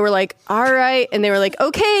they were like, all right. And they were like,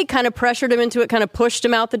 okay, kind of pressured him into it, kind of pushed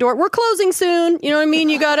him out the door. We're closing soon. You know what I mean?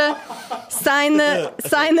 You got to sign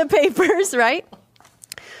the papers, right?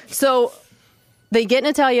 So they get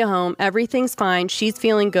Natalia home. Everything's fine. She's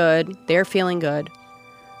feeling good. They're feeling good.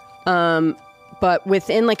 But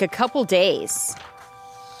within like a couple days,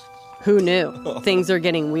 Who knew? Things are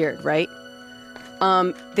getting weird, right?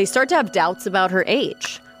 They start to have doubts about her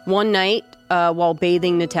age. One night, while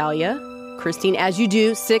bathing Natalia, Christine, as you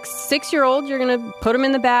do, six-year-old, you're going to put them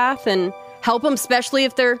in the bath and help them, especially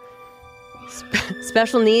if they're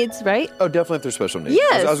special needs, right? Oh, definitely if they're special needs.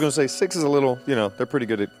 Yes. I was going to say 6 is a little, they're pretty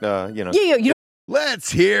good at, Yeah.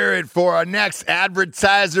 Let's hear it for our next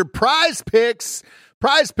advertiser, Prize Picks.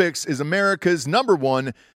 Prize Picks is America's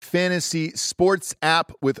 #1 fantasy sports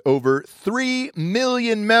app with over 3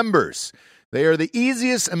 million members. They are the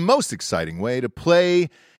easiest and most exciting way to play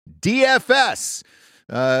DFS.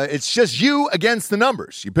 It's just you against the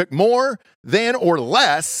numbers. You pick more than or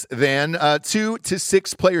less than 2 to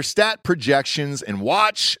 6 player stat projections and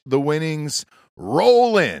watch the winnings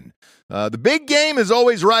roll in. The big game is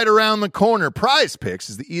always right around the corner. Prize Picks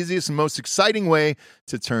is the easiest and most exciting way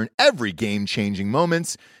to turn every game-changing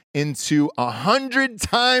moments into 100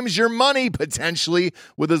 times your money, potentially,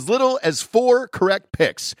 with as little as 4 correct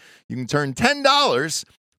picks. You can turn $10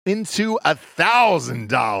 into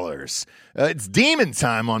 $1,000. It's demon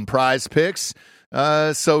time on Prize Picks.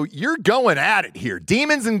 So you're going at it here.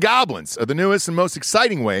 Demons and Goblins are the newest and most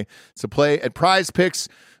exciting way to play at Prize Picks.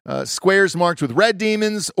 Squares marked with red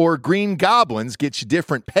demons or green goblins get you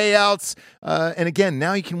different payouts. And again,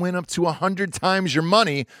 now you can win up to 100 times your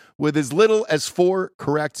money with as little as 4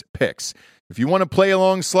 correct picks. If you want to play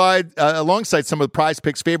alongside some of the Prize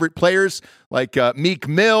Picks' favorite players like Meek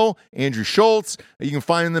Mill, Andrew Schultz, you can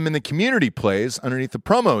find them in the community plays underneath the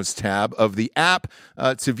promos tab of the app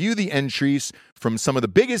to view the entries from some of the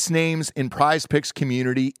biggest names in Prize Picks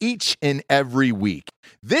community each and every week.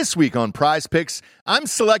 This week on Prize Picks, I'm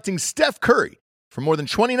selecting Steph Curry for more than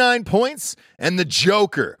 29 points and the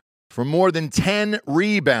Joker for more than 10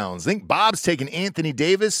 rebounds. I think Bob's taking Anthony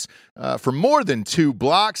Davis for more than 2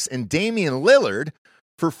 blocks and Damian Lillard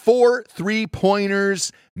for 4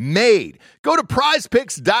 3-pointers made. Go to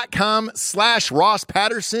prizepicks.com/Ross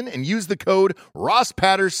Patterson and use the code Ross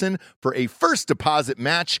Patterson for a first deposit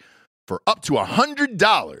match for up to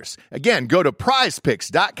 $100. Again, go to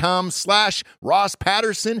prizepicks.com/Ross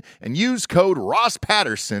Patterson and use code Ross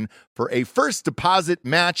Patterson for a first deposit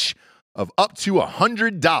match of up to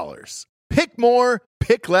 $100. Pick more,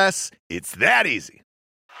 pick less. It's that easy.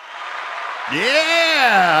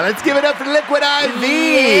 Yeah, let's give it up for Liquid IV.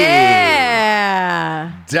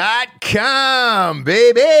 Yeah. .com,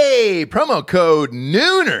 baby. Promo code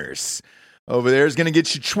Nooners over there is going to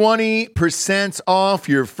get you 20% off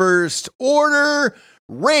your first order.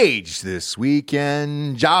 Rage this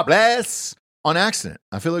weekend. Jobless on accident.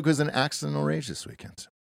 I feel like it was an accidental rage this weekend.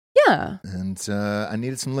 Yeah. And I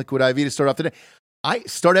needed some Liquid IV to start off the day. I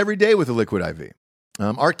start every day with a Liquid IV.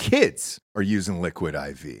 Our kids are using Liquid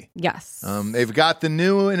IV. Yes. They've got the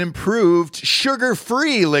new and improved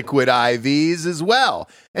sugar-free Liquid IVs as well.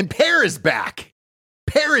 And Pear is back.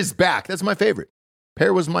 Pear is back. That's my favorite.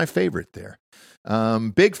 Pear was my favorite there.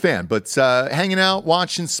 Big fan. But hanging out,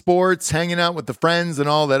 watching sports, hanging out with the friends and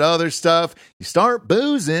all that other stuff. You start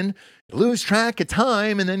boozing, you lose track of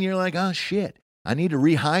time, and then you're like, oh, shit. I need to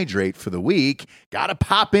rehydrate for the week. Got to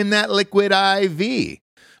pop in that Liquid IV.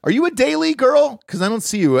 Are you a daily girl? Because I don't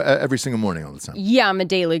see you every single morning all the time. Yeah, I'm a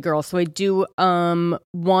daily girl. So I do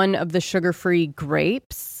one of the sugar-free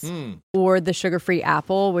grapes or the sugar-free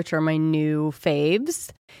apple, which are my new faves,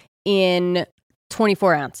 in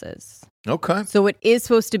 24 ounces. Okay. So it is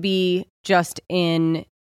supposed to be just in,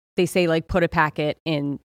 they say, like, put a packet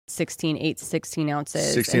in 8 to 16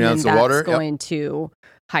 ounces. 16 ounces of water. That's going to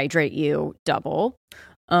hydrate you double.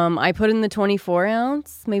 I put in the 24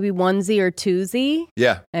 ounce, maybe onesie or twosie.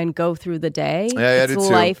 Yeah. And go through the day. Yeah, it's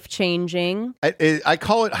life-changing. I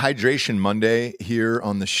call it Hydration Monday here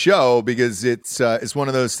on the show because it's one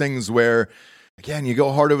of those things where, again, you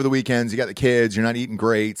go hard over the weekends, you got the kids, you're not eating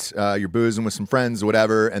great, you're boozing with some friends or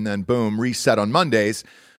whatever, and then boom, reset on Mondays,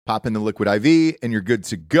 pop in the Liquid IV, and you're good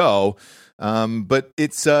to go. But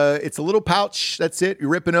it's a little pouch, that's it. You're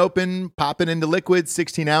ripping open, popping into liquid,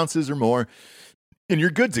 16 ounces or more. And you're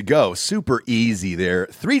good to go. Super easy there.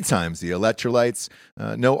 3 times the electrolytes,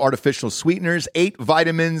 no artificial sweeteners, 8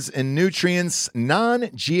 vitamins and nutrients,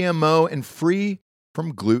 non-GMO and free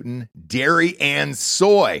from gluten, dairy, and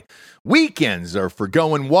soy. Weekends are for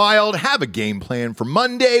going wild. Have a game plan for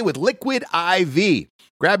Monday with Liquid IV.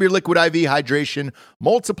 Grab your Liquid IV hydration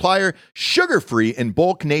multiplier, sugar-free in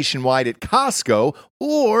bulk nationwide at Costco,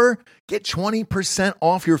 or get 20%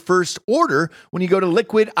 off your first order when you go to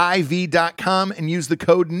liquidiv.com and use the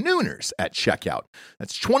code Nooners at checkout.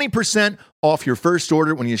 That's 20% off your first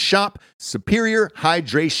order when you shop Superior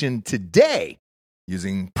Hydration today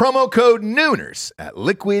using promo code Nooners at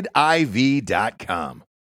liquidiv.com.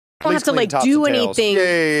 don't have to like do anything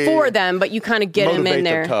for them, but you kind of get them in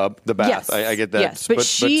there. The tub, the bath. Yes. I get that. Yes, but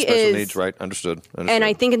she special is needs, right? Understood. And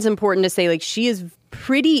I think it's important to say, like, she is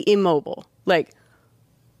pretty immobile. Like,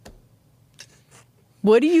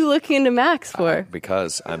 what are you looking to Max for?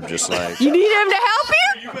 Because I'm just like, you need him to help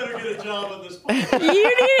you. You better get a job at this point.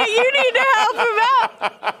 You need to help him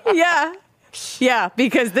out. Yeah. Yeah,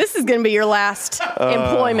 because this is going to be your last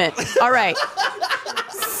employment. All right.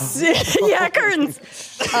 Yeah, curtains.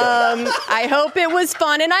 I hope it was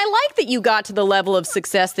fun. And I like that you got to the level of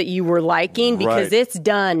success that you were liking because it's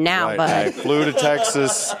done now, bud. I flew to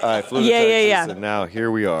Texas. And now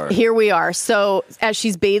here we are. Here we are. So as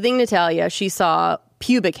she's bathing Natalia, she saw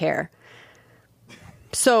pubic hair.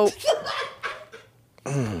 So,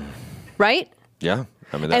 right? Yeah.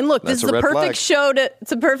 I mean, and look, this is a perfect show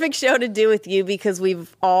to do with you because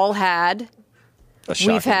we've all had.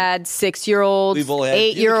 We've had 6-year-olds,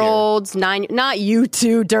 8-year-olds, 9. Not you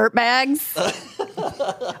two dirtbags.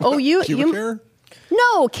 Pubic hair?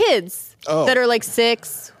 No, kids that are like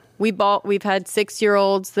 6. We've had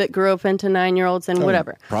 6-year-olds that grew up into 9-year-olds and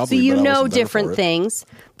whatever. Probably, so you but I know wasn't there different for it. things.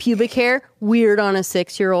 Pubic hair, weird on a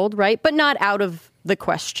 6-year-old, right? But not out of the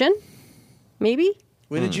question. Maybe.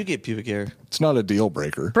 When did you get pubic hair? It's not a deal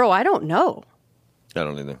breaker. Bro, I don't know. I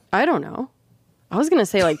don't either. I don't know. I was going to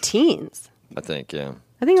say like teens. I think, yeah.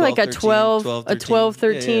 I think 12, like a 12,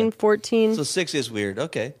 13, Yeah. 14. So 6 is weird.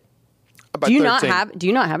 Okay. Do you not have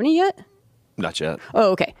any yet? Not yet.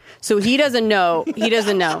 Oh, okay. So he doesn't know. He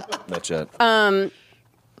doesn't know. Not yet.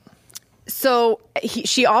 So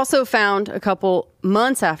she also found a couple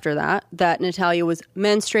months after that Natalia was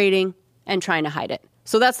menstruating and trying to hide it.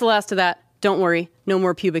 So that's the last of that. Don't worry. No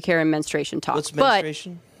more pubic hair and menstruation talk. What's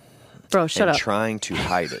menstruation? Bro, shut up. Trying to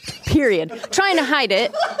hide it. Period. Trying to hide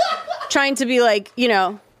it. Trying to be like,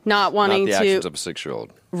 not wanting Not the to. actions of a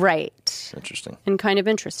 6-year-old. Right. Interesting. And kind of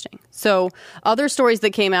interesting. So other stories that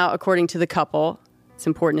came out according to the couple, it's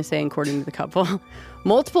important to say according to the couple,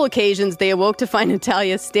 multiple occasions they awoke to find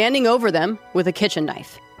Natalia standing over them with a kitchen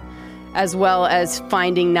knife, as well as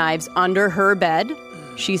finding knives under her bed.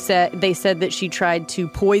 They said that she tried to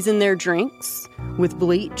poison their drinks with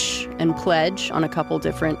bleach and pledge on a couple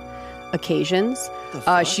different occasions.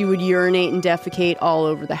 She would urinate and defecate all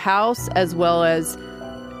over the house, as well as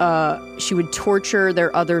she would torture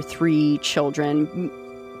their other 3 children.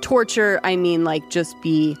 Torture, I mean, like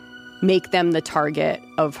make them the target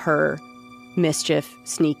of her mischief,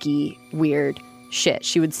 sneaky, weird shit.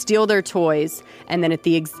 She would steal their toys, and then at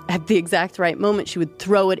the exact right moment, she would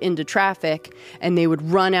throw it into traffic, and they would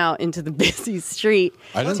run out into the busy street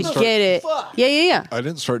to get it. Yeah. I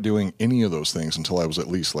didn't start doing any of those things until I was at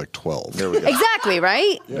least like 12. There we go. Exactly,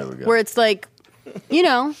 right? There we go. Where it's like,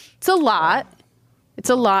 it's a lot. It's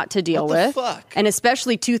a lot to deal with. Fuck? And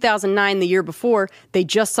especially 2009, the year before, they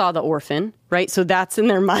just saw The Orphan, right? So that's in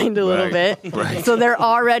their mind a little bit. Right. So they're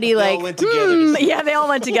already They all went together. yeah, they all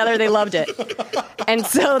went together. They loved it. And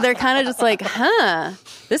so they're kind of just like,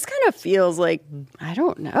 this kind of feels like, I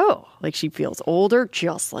don't know. Like she feels older,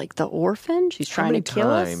 just like The Orphan. She's trying to kill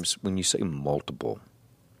us. How many times, when you say multiple,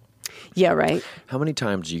 Yeah, right. how many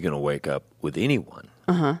times are you going to wake up with anyone,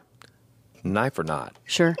 knife or not,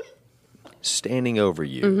 Sure. standing over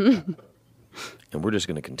you, and we're just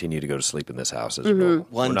going to continue to go to sleep in this house as normal.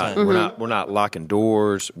 One time. We're not locking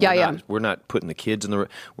doors. Yeah. We're not putting the kids in the.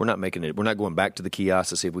 We're not making it. We're not going back to the kiosk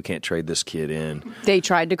to see if we can't trade this kid in. They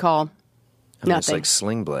tried to call. I mean, it's Nothing. like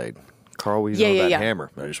Sling Blade. Carl Weasley on that yeah.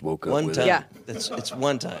 hammer. I just woke up One with time. it. Yeah. It's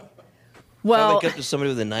one time. Well, I wake up to somebody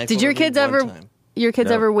with a knife. did your over me kids one ever? time. Your kids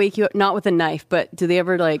No. ever wake you up? Not with a knife, but do they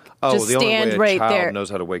ever just the only stand way a right child there? knows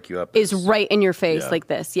how to wake you up Is right in your face Yeah. like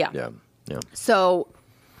this. Yeah. Yeah. So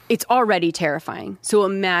it's already terrifying. So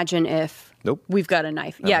imagine if Nope. we've got a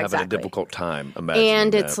knife. I'm yeah, having exactly. a difficult time imagining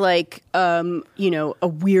And that. it's like, a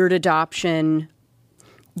weird adoption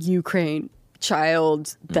Ukraine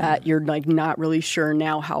child that you're like not really sure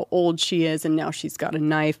now how old she is, and now she's got a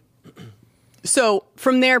knife. So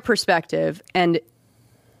from their perspective, and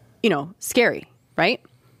scary, right?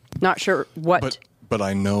 Not sure what. But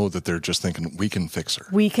I know that they're just thinking, we can fix her.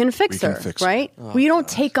 We can fix her, right? Oh, we don't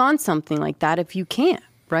take on something like that if you can't,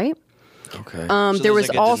 right? Okay. So There was there's like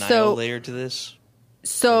a denial also layer to this.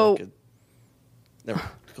 so. Never.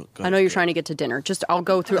 Go I know you're trying to get to dinner. Just I'll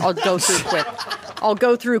go through quick. I'll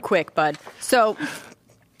go through quick, bud. So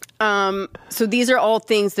these are all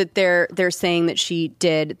things that they're saying that she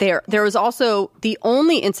did. There was also the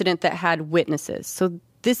only incident that had witnesses. So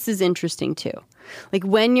this is interesting too. Like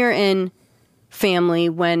when you're in family,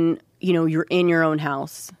 when you're in your own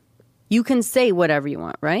house, you can say whatever you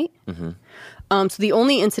want, right? Mm-hmm. So the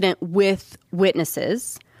only incident with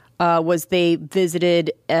witnesses was they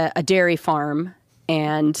visited a dairy farm,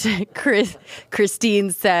 and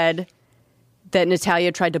Christine said that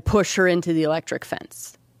Natalia tried to push her into the electric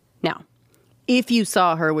fence. Now, if you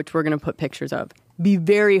saw her, which we're going to put pictures of, be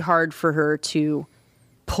very hard for her to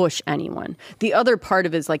push anyone. The other part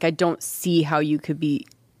of it is like, I don't see how you could be,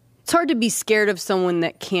 it's hard to be scared of someone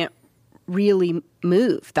that can't really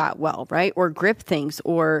move that well, right? Or grip things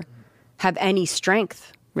or have any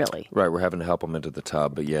strength, really. Right, we're having to help them into the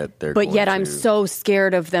tub, but yet I'm so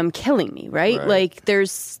scared of them killing me, right? Like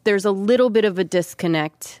there's a little bit of a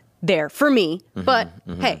disconnect there for me, but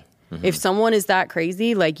hey, if someone is that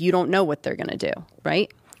crazy, like you don't know what they're going to do,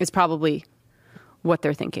 right? It's probably what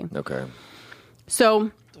they're thinking. Okay.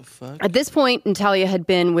 So at this point, Natalia had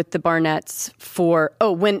been with the Barnetts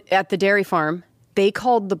when at the dairy farm, they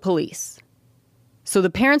called the police. So the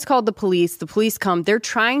parents called the police come, they're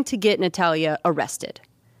trying to get Natalia arrested.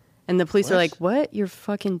 And the police are like, what? Your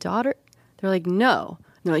fucking daughter? They're like, no.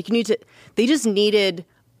 They're like,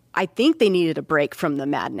 I think they needed a break from the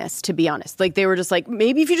madness, to be honest. Like they were just like,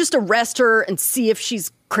 maybe if you just arrest her and see if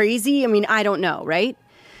she's crazy. I mean, I don't know, right?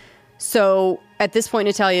 So at this point,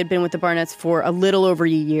 Natalia had been with the Barnetts for a little over a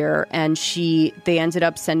year, and they ended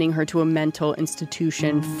up sending her to a mental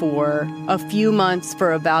institution for a few months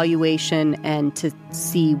for evaluation and to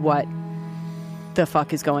see what the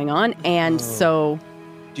fuck is going on. And so,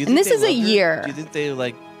 and this is a year. Do you think they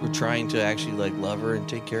like were trying to actually like love her and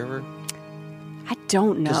take care of her? I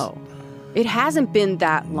don't know. It hasn't been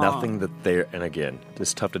that long. Nothing that they're, and again,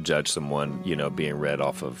 it's tough to judge someone, being read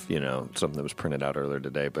off of, something that was printed out earlier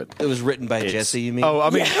today, but. It was written by Jesse, you mean? Oh, I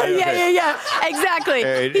mean. Yeah.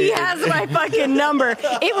 Exactly. He has my fucking number.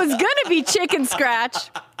 It was going to be Chicken Scratch.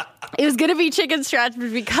 But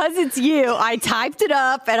because it's you, I typed it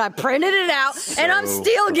up and I printed it out, and I'm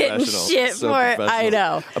still getting shit for it. I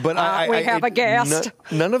know. But we have a guest.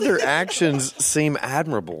 None of their actions seem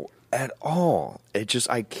admirable at all. It just,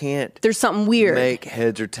 I can't. There's something weird. Make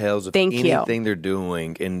heads or tails of anything they're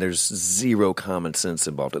doing, and there's zero common sense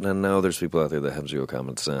involved. And I know there's people out there that have zero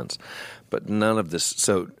common sense, but none of this.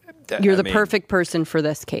 So you're the perfect person for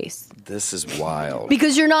this case. This is wild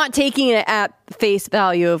because you're not taking it at face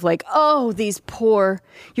value of like, oh, these poor.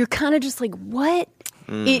 You're kind of just like, what?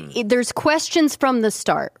 There's questions from the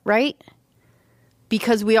start, right?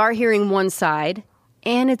 Because we are hearing one side.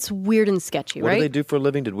 And it's weird and sketchy, right? What do they do for a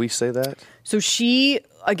living? Did we say that? So they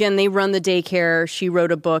run the daycare. She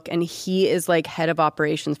wrote a book, and he is like head of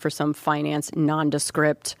operations for some finance,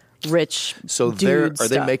 nondescript, rich dude are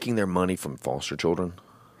they making their money from foster children?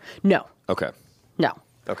 No. Okay. No.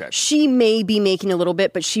 Okay. She may be making a little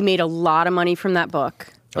bit, but she made a lot of money from that book.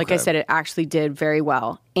 Like I said, it actually did very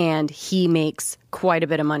well. And he makes quite a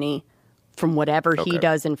bit of money from whatever he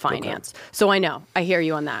does in finance. Okay. So I know. I hear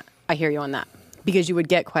you on that. Because you would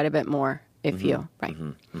get quite a bit more if you, right?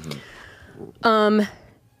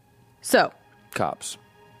 So. Cops.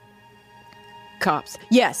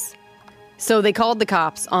 Yes. So they called the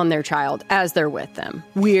cops on their child as they're with them.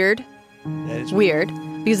 Weird. That is weird.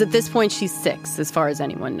 Because at this point she's 6, as far as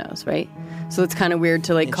anyone knows, right? So it's kind of weird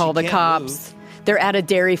to call the cops. Move. They're at a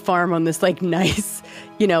dairy farm on this nice,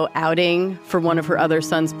 outing for one of her other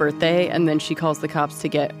son's birthday. And then she calls the cops to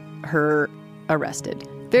get her arrested.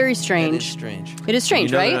 Very strange. It is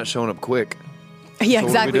strange, right? They're not showing up quick. Yeah, so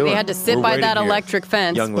exactly. They had to sit by that electric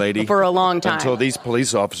fence, young lady, for a long time until these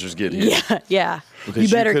police officers get here. Yeah. Because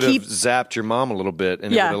you better keep zapped your mom a little bit,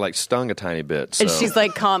 and it would have stung a tiny bit. So. And she's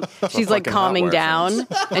like, calming down,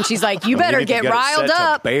 and she's like, "You better get riled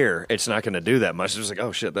up." Bear, it's not going to do that much. It's just like,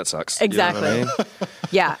 oh shit, that sucks. Exactly. You know what I mean?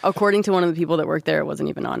 Yeah. According to one of the people that worked there, it wasn't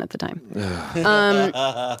even on at the time.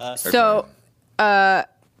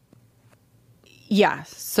 Yeah,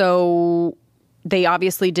 so they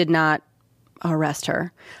obviously did not arrest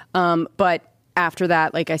her. But after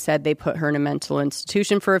that, like I said, they put her in a mental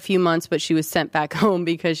institution for a few months, but she was sent back home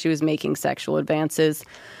because she was making sexual advances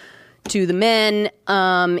to the men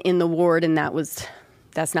in the ward, and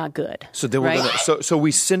that's not good. So they were so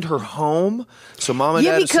we send her home. So mom and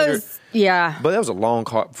dad sent her. Yeah. But that was a long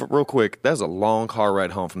car. Real quick, that was a long car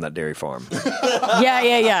ride home from that dairy farm.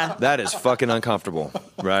 Yeah. That is fucking uncomfortable,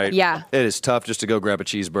 right? Yeah. It is tough just to go grab a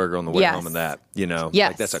cheeseburger on the way home and that, Yes.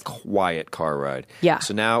 Like that's a quiet car ride. Yeah.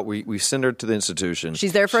 So now we send her to the institution.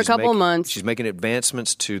 She's there for a couple months. She's making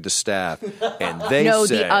advancements to the staff, and they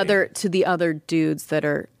say... the other dudes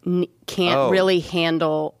that can't really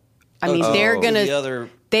handle... I mean, they're going to...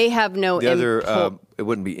 They have no... it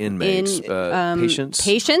wouldn't be inmates. Patients.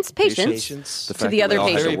 Patients. The fact to the other that we all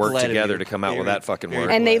patients. had to work together to come out with that fucking word.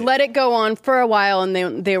 And they let it go on for a while,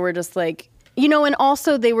 and they were just like... and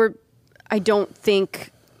also they were, I don't think,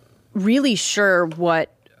 really sure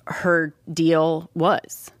what her deal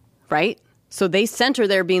was, right? So they sent her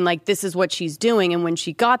there being like, this is what she's doing. And when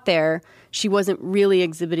she got there, she wasn't really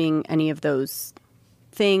exhibiting any of those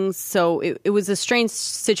things. So it was a strange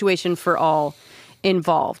situation for all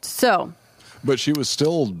involved. So, but she was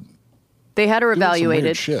still. They had her doing some weird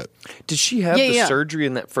evaluated. shit. Did she have the surgery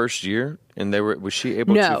in that first year? And was she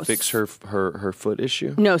able to fix her foot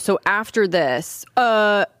issue? No. So after this,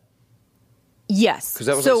 yes. Because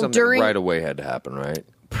that was something that right away had to happen, right?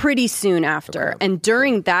 Pretty soon after. Okay. And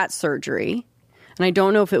during that surgery, and I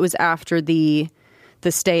don't know if it was after the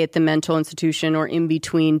stay at the mental institution or in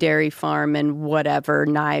between Dairy Farm and whatever,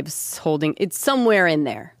 knives holding, it's somewhere in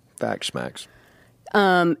there. Fact smacks.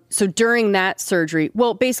 So during that surgery,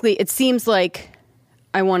 well, basically it seems like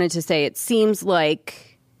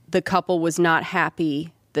the couple was not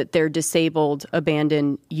happy that their disabled,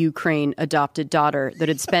 abandoned Ukraine adopted daughter that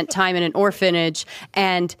had spent time in an orphanage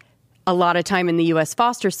and a lot of time in the U.S.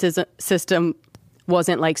 foster system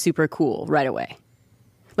wasn't like super cool right away.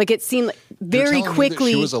 Like it seemed like very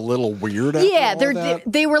quickly. She was a little weird.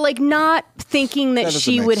 They were like not thinking that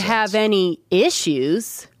she would have any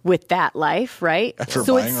issues with that life, right?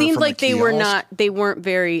 So it seemed like they weren't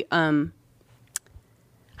very.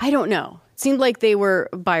 I don't know. It seemed like they were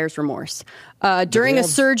buyer's remorse during a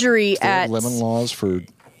surgery at lemon laws for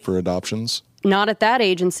adoptions. Not at that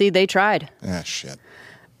agency. They tried. Ah, shit.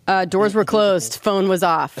 Doors were closed. Phone was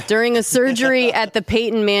off. During a surgery at the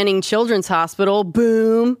Peyton Manning Children's Hospital,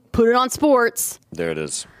 boom, put it on sports. There it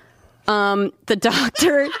is.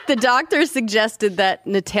 The doctor suggested that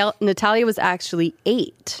Natalia was actually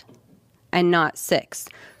 8 and not 6.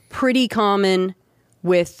 Pretty common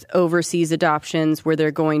with overseas adoptions where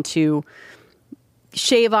they're going to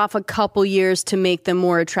shave off a couple years to make them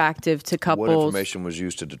more attractive to couples. What information was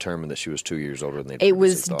used to determine that she was 2 years older than they It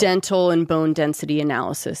was thought? Dental and bone density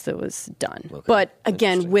analysis that was done. Okay. But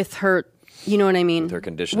again, with her, you know what I mean? With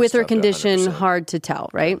her condition, hard to tell,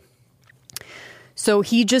 right? So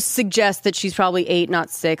he just suggests that she's probably 8, not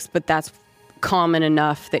 6, but that's common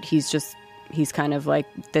enough that he's kind of like,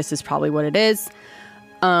 this is probably what it is.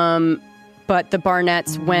 But the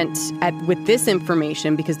Barnetts went with this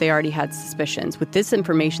information because they already had suspicions. With this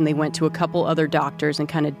information, they went to a couple other doctors and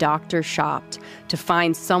kind of doctor shopped to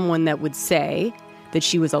find someone that would say that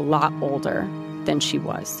she was a lot older than she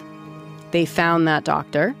was. They found that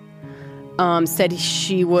doctor, said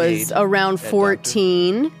she was around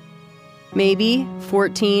 14, maybe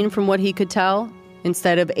 14 from what he could tell,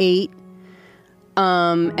 instead of 8.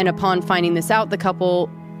 And upon finding this out, the couple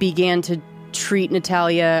began to treat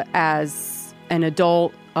Natalia as an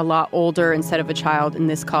adult, a lot older instead of a child, and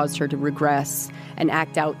this caused her to regress and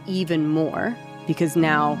act out even more because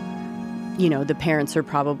now, the parents are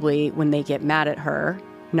probably, when they get mad at her,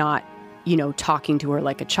 not, talking to her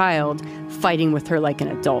like a child, fighting with her like an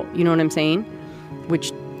adult. You know what I'm saying?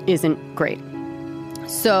 Which isn't great.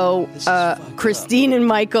 So Christine and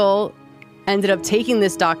Michael ended up taking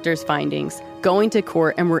this doctor's findings, going to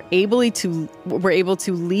court, and were able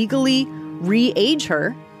to legally re-age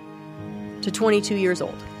her to 22 years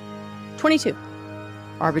old. 22.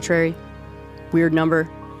 Arbitrary. Weird number.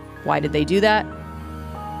 Why did they do that?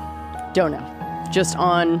 Don't know. Just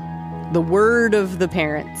on the word of the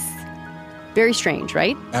parents. Very strange,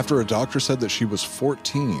 right? After a doctor said that she was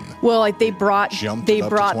 14. Well, like they brought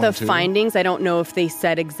the findings. I don't know if they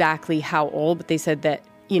said exactly how old, but they said that,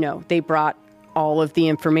 they brought all of the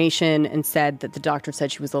information and said that the doctor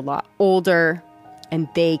said she was a lot older, and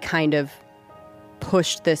they kind of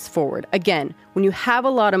pushed this forward. Again, when you have a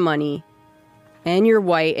lot of money and you're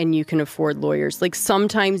white and you can afford lawyers, like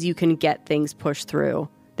sometimes you can get things pushed through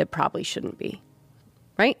that probably shouldn't be.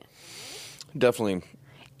 Right? Definitely.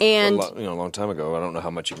 And a long time ago. I don't know how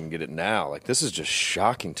much you can get it now. Like, this is just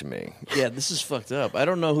shocking to me. Yeah, this is fucked up. I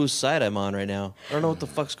don't know whose side I'm on right now. I don't know what the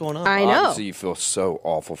fuck's going on. I know. Obviously, you feel so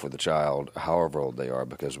awful for the child, however old they are,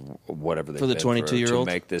 because whatever they've for the 22-year-old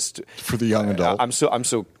to make this for the young adult. I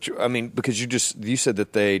mean, because you said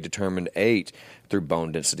that they determined 8 through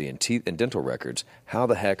bone density and teeth and dental records. How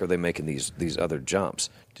the heck are they making these other jumps?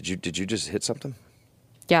 Did you just hit something?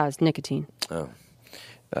 Yeah, it's nicotine. Oh.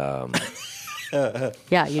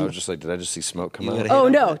 Yeah, I was just like, did I just see smoke come out? Oh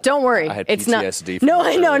no, don't worry. I had it's PTSD. No.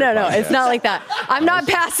 It's not like that. I'm not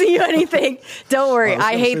passing you anything. Don't worry.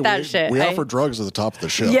 I hate that shit. We offer drugs at the top of the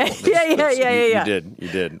show. Yeah. You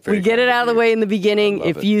did. We get it out of the way in the beginning.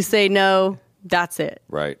 If you say no, that's it.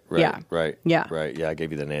 Right. Yeah. Right. Yeah. Right. Yeah, I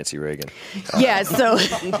gave you the Nancy Reagan. Yeah. So.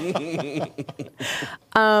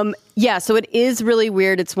 So it is really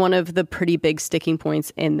weird. It's one of the pretty big sticking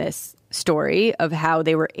points in this story of how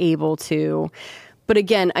they were able to But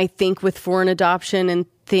again, I think with foreign adoption and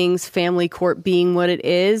things, family court being what it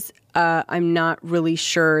is, I'm not really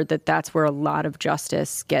sure that that's where a lot of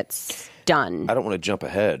justice gets done. I don't want to jump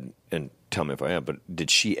ahead and tell me if I am, but did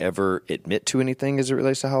she ever admit to anything as it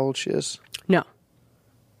relates to how old she is? No.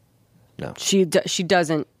 No. She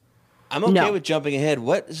doesn't. I'm okay with jumping ahead.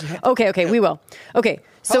 What is Okay, we will. Okay,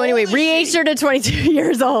 so anyway, re-aged her to 22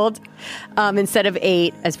 years old instead of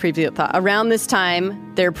 8, as previously thought. Around this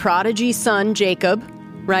time, their prodigy son, Jacob,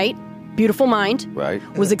 right? Beautiful mind. Right.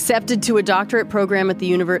 Was accepted to a doctorate program at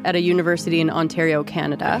a university in Ontario,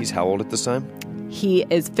 Canada. And he's how old at this time? He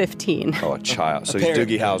is 15. Oh, a child. So he's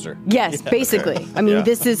Doogie Howser. Yes, basically. I mean,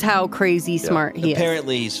 this is how crazy smart he is.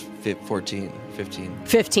 Apparently he's 15.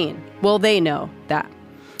 15. Well, they know that.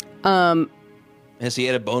 Has he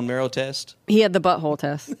had a bone marrow test? He had the butthole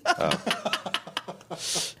test.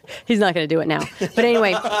 He's not going to do it now. But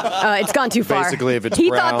anyway, it's gone too far. Basically, if it's he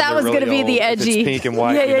brown, thought that was really going to be the old. edgy. If it's pink and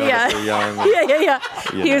white, yeah. they're young. Yeah.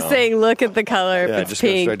 He was saying, look at the color. Yeah, if it's just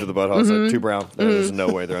pink. go straight to the butthole. It's like, too brown. There's no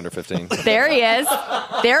way they're under 15. There he is.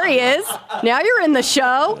 Now you're in the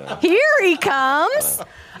show. Yeah. Here he comes.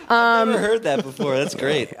 I've never heard that before. That's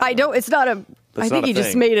great. It's not a... I think he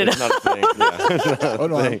just made it up. Not a thing. Yeah. Oh,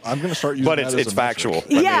 no, I'm going to start using but that it's factual.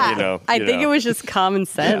 Yeah. I think it was just common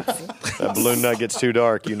sense. That balloon nut gets too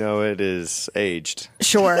dark, it is aged.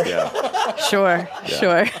 Sure. Yeah. Sure.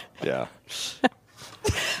 Yeah.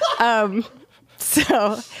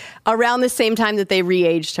 So around the same time that they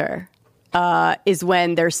re-aged her is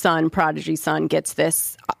when their prodigy son, gets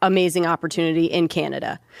this amazing opportunity in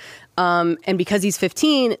Canada. And because he's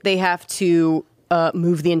 15, they have to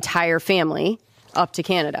move the entire family up to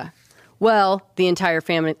Canada. Well, the entire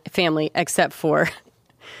family except for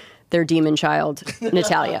their demon child,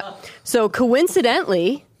 Natalia. So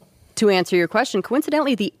coincidentally, to answer your question,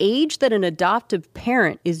 the age that an adoptive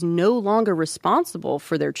parent is no longer responsible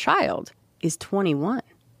for their child is 21.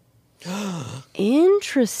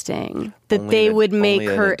 Interesting that they would make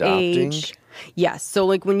her age. Yes. So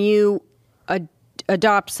like when you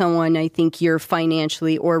adopt someone, I think you're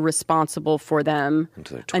financially or responsible for them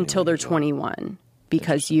until they're 21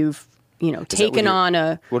 because you've taken on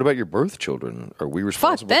a... What about your birth children? Are we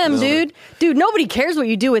responsible for them? Dude, nobody cares what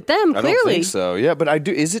you do with them, clearly. I don't think so. Yeah, but I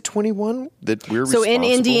do. Is it 21 that we're responsible? So in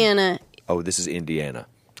Indiana... Oh, this is Indiana.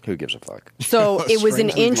 Who gives a fuck? So it was an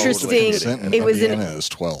interesting... Indiana is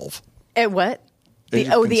 12. At what?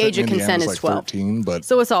 The age of consent is 12. 13, but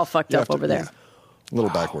so it's all fucked up over there. A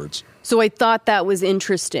little backwards. So I thought that was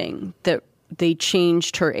interesting that they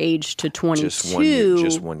changed her age to 22.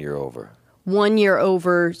 Just 1 year over. 1 year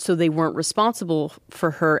over, so they weren't responsible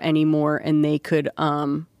for her anymore, and they could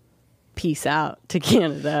peace out to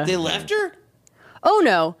Canada. They left her? Oh,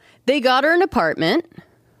 no. They got her an apartment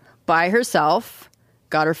by herself,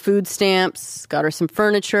 got her food stamps, got her some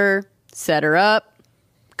furniture, set her up,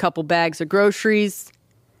 a couple bags of groceries,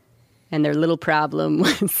 and their little problem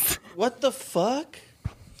was... What the fuck?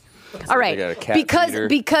 All right,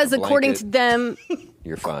 because according to them...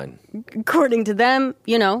 You're fine. According to them,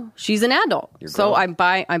 she's an adult. So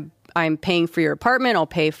I'm paying for your apartment. I'll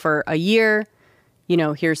pay for a year.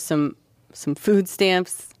 Here's some food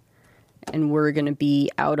stamps, and we're going to be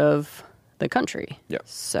out of the country. Yeah.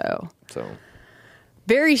 So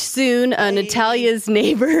very soon, Natalia's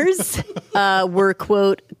neighbors were,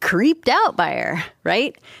 quote, creeped out by her,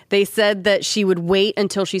 right? They said that she would wait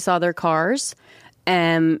until she saw their cars.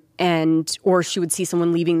 Or she would see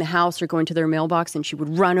someone leaving the house or going to their mailbox, and she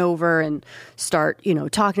would run over and start,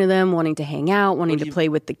 talking to them, wanting to hang out, wanting to play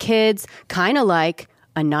with the kids, kind of like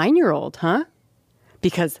a 9-year-old, huh?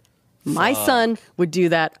 Because my son would do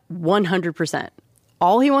that 100%.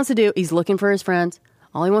 All he wants to do, he's looking for his friends.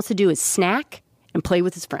 All he wants to do is snack and play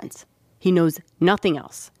with his friends. He knows nothing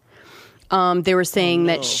else. They were saying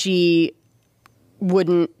that she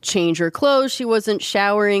wouldn't change her clothes. She wasn't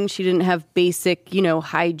showering. She didn't have basic,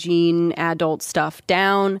 hygiene, adult stuff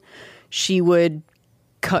down. She would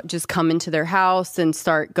just come into their house and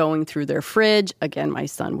start going through their fridge. Again, my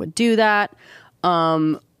son would do that.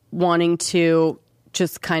 Wanting to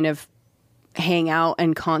just kind of hang out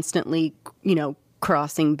and constantly,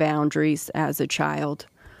 crossing boundaries as a child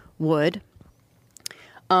would.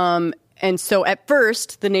 And so at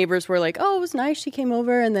first, the neighbors were like, oh, it was nice she came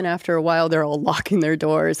over. And then after a while, they're all locking their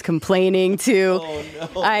doors, complaining to... Oh,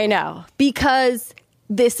 no. I know. Because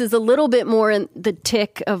this is a little bit more in the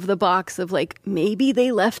tick of the box of like, maybe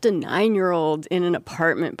they left a 9-year-old in an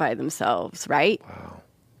apartment by themselves, right? Wow.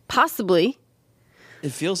 Possibly.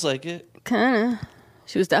 It feels like it. Kind of.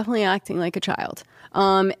 She was definitely acting like a child.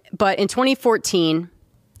 But in 2014,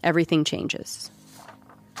 everything changes.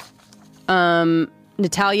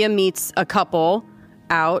 Natalia meets a couple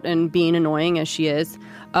out and being annoying as she is,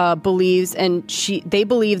 believes, and they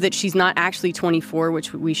believe that she's not actually 24,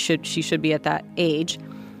 which she should be at that age,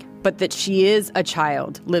 but that she is a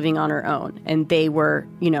child living on her own. And they were,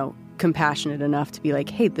 compassionate enough to be like,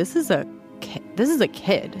 hey, this is a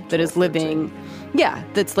kid that is living,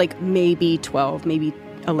 that's like maybe 12, maybe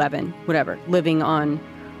 11, whatever, living on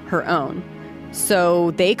her own.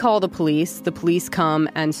 So they call the police. The police come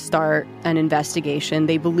and start an investigation.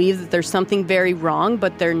 They believe that there's something very wrong,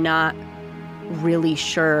 but they're not really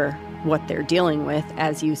sure what they're dealing with.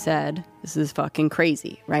 As you said, this is fucking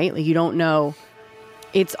crazy, right? Like, you don't know.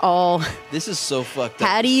 It's all... This is so fucked up.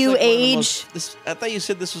 How do you age? I thought you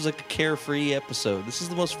said this was like a carefree episode. This is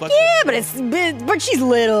the most fucked up. Yeah, but she's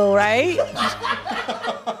little, right?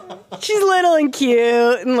 She's little and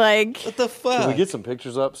cute and like... What the fuck? Can we get some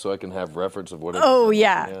pictures up so I can have reference of what it Oh,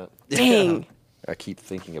 yeah. Dang. I keep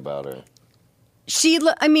thinking about her.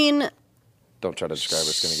 Don't try to describe her.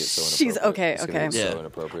 It's going to get so inappropriate. She's okay. So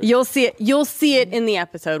inappropriate. You'll see it in the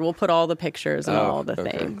episode. We'll put all the pictures and all the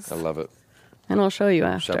things. I love it. And I'll show you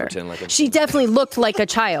after. Like she definitely looked like a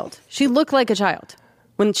child. She looked like a child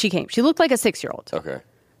when she came. She looked like a 6-year-old. Okay.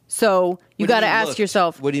 So you got to ask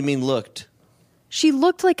yourself. What do you mean looked? She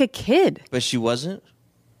looked like a kid. But she wasn't?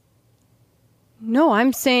 No,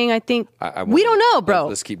 I'm saying I think... we don't know, bro.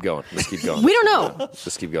 Let's keep going. We don't know.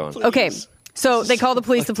 Let's keep going. Okay. So they call the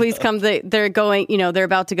police. The police come. They're going, they're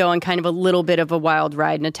about to go on kind of a little bit of a wild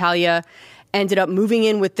ride. Natalia ended up moving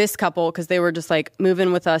in with this couple because they were just like, move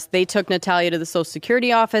in with us. They took Natalia to the Social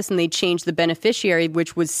Security office and they changed the beneficiary,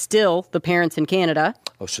 which was still the parents in Canada.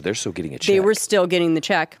 Oh, so they're still getting a check. They were still getting the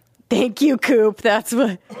check. Thank you, Coop. That's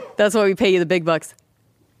why we pay you the big bucks.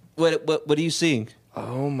 What are you seeing?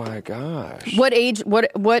 Oh my gosh. What age?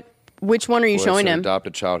 Which one are you showing it's an him?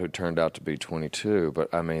 Adopted child who turned out to be 22,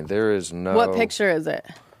 but I mean, there is no... What picture is it?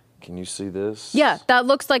 Can you see this? Yeah, that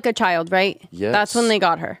looks like a child, right? Yes. That's when they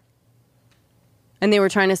got her. And they were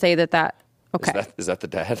trying to say that okay. Is that the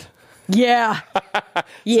dad? Yeah.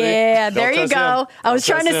 Yeah, there you go. I was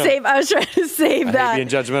trying to save that. Being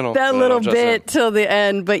judgmental. That little bit till the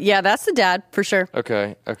end, but yeah, that's the dad for sure.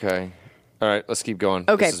 Okay. All right, let's keep going.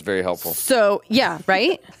 Okay. This is very helpful. So, yeah,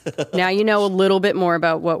 right? Now you know a little bit more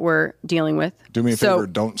about what we're dealing with. Do me a favor,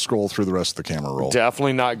 don't scroll through the rest of the camera roll.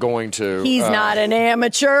 Definitely not going to. He's not an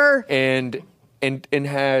amateur. And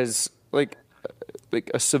has like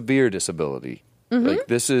a severe disability. Mm-hmm. Like,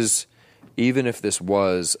 this is, even if this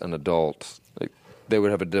was an adult, like, they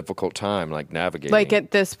would have a difficult time like navigating. Like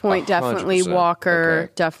at this point, 100%. definitely walker,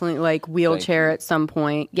 Okay. definitely like wheelchair at some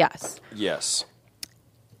point. Yes.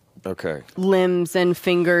 Okay. Limbs and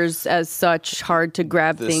fingers as such, hard to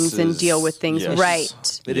grab things and deal with things. Yes.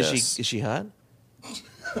 Right. But is she hot?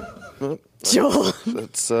 Joel.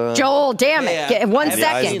 Joel, damn it. Hey, One the eyes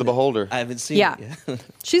second. of the beholder. I haven't seen it yet.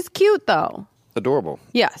 She's cute though. Adorable.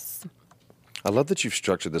 Yes. I love that you've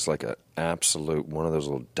structured this like an absolute one of those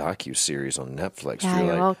little docu-series on Netflix. Yeah,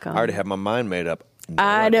 you're welcome. I already have my mind made up. No,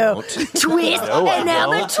 I know. don't. Twist, No, I and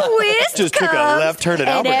now don't. the twist Just took a comes, left turn at and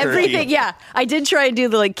Albuquerque. everything. Yeah, I did try and do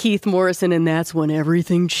the like Keith Morrison, and that's when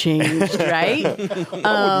everything changed, right?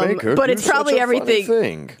 But it's probably everything.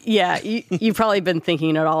 Thing. Yeah, you've probably been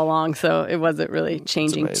thinking it all along, so it wasn't really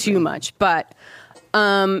changing too much. But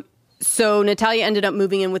so Natalia ended up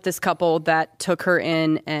moving in with this couple that took her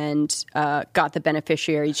in and got the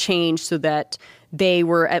beneficiary changed so that they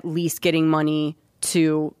were at least getting money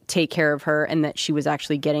to take care of her, and that she was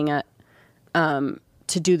actually getting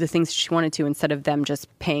to do the things she wanted to instead of them just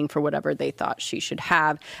paying for whatever they thought she should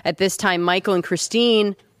have. At this time, Michael and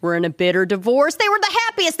Christine were in a bitter divorce. They were the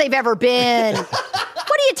happiest they've ever been. What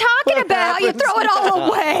are you talking about? You throw it all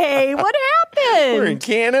away. What happened? We're in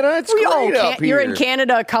Canada. It's great up here. You're in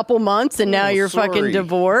Canada a couple months, and now you're fucking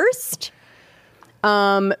divorced.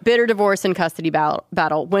 Bitter divorce and custody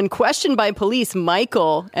battle. When questioned by police,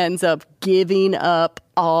 Michael ends up giving up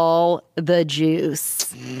all the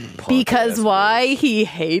juice. Because why? He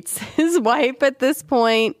hates his wife at this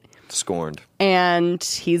point. Scorned. And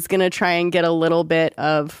he's going to try and get a little bit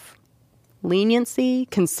of leniency,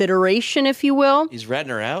 consideration, if you will. He's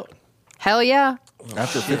ratting her out? Hell yeah.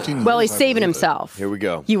 After 15 years. Well, he's saving himself. Here we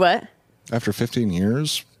go. You what? After 15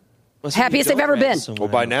 years? Happiest they've ever been. Well,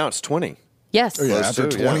 by now it's 20. Yes. Oh, yeah, after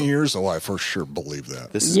 20 years, I for sure believe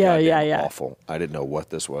that. This is awful. I didn't know what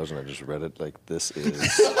this was, and I just read it like, this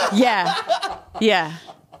is... Yeah.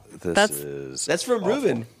 That's from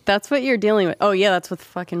Ruben. That's what you're dealing with. Oh, yeah, that's with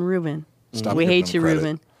fucking Ruben. Stop We giving hate him you, credit.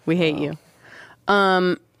 Ruben. We hate you.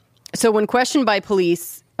 So when questioned by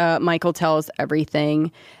police, Michael tells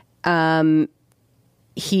everything.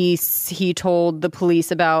 He told the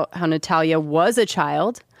police about how Natalia was a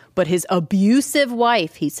child, But his abusive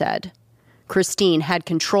wife, he said, Christine, had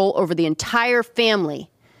control over the entire family,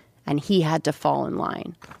 and he had to fall in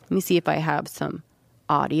line. Let me see if I have some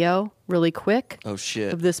audio really quick. Oh,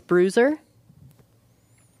 shit. Of this bruiser.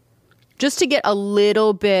 Just to get a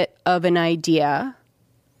little bit of an idea.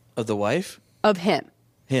 Of the wife? Of him.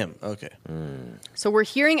 Him, okay. So we're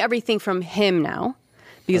hearing everything from him now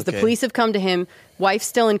because the Okay. police have come to him. Wife's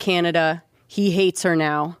still in Canada. He hates her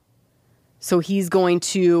now. So he's going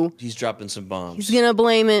to... He's dropping some bombs. He's going to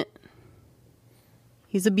blame it.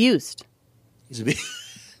 He's abused. He's a bit...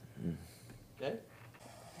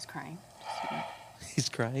 He's crying. He's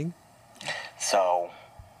crying? So,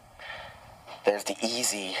 there's the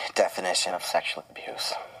easy definition of sexual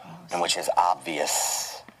abuse, which is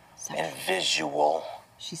obvious and visual.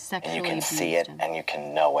 She's And sexually you can abused. see it and you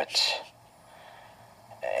can know it.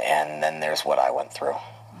 And then there's what I went through.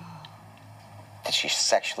 Did she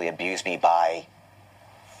sexually abuse me by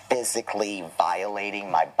physically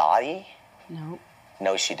violating my body? No.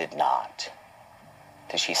 No, she did not.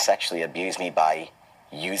 Did she sexually abuse me by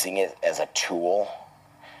using it as a tool?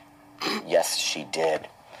 Yes, she did.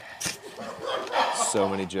 So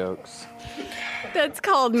many jokes. That's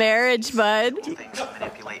called marriage, bud. Things to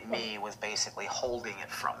manipulate me was basically holding it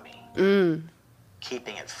from me,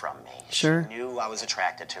 keeping it from me. Sure. She knew I was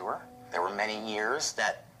attracted to her. There were many years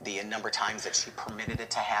that the number of times that she permitted it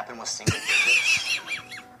to happen was single digits.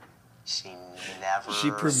 She never...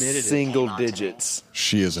 She permitted it. Single digits.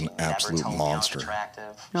 She is an never absolute told me I was monster.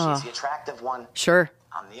 attractive. Oh. She's the attractive one. Sure.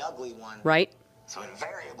 I'm the ugly one. Right? So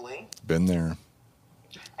invariably, Been there.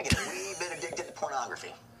 I get a wee bit addicted to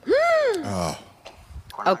pornography. Oh.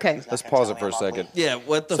 Okay. Let's pause it for a second. Yeah,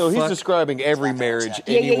 what the So fuck? he's describing every marriage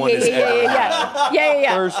Yeah, anyone has ever had.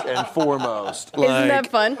 Yeah. First and foremost. Isn't that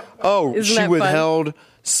fun? Oh, Isn't she that fun? withheld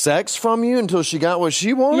sex from you until she got what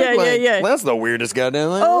she wanted? Yeah. That's the weirdest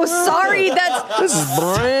goddamn thing. Oh, sorry. This is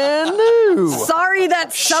brand new. Sorry,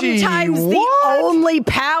 that's sometimes the what? only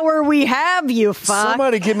power we have, you fuck.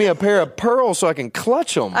 Somebody give me a pair of pearls so I can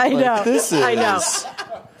clutch them. I know. This is... I know.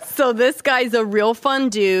 So this guy's a real fun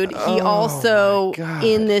dude. He also,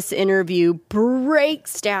 in this interview,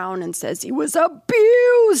 breaks down and says he was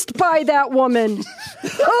abused by that woman.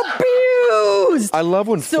 Abused! I love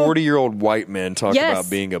when 40-year-old white men talk Yes.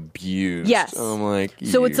 about being abused. Yes. I'm like,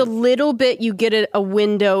 So it's a little bit, you get a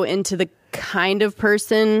window into the kind of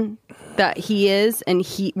person that he is, and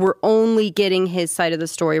we're only getting his side of the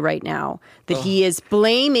story right now. That he is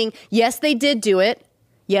blaming, yes, they did do it.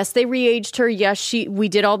 Yes, they re-aged her. Yes, we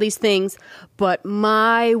did all these things. But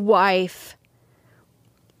my wife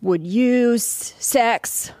would use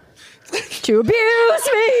sex to abuse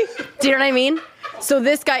me. Do you know what I mean? So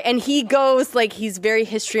this guy, and he goes like, he's very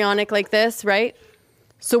histrionic like this, right?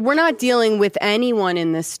 So we're not dealing with anyone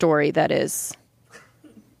in this story that is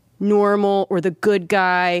normal or the good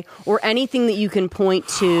guy or anything that you can point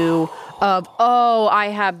to of, oh, I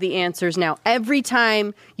have the answers now. Every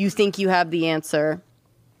time you think you have the answer,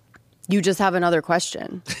 you just have another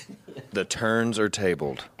question. The turns are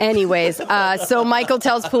tabled. Anyways, so Michael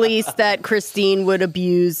tells police that Christine would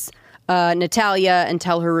abuse Natalia and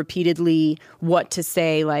tell her repeatedly what to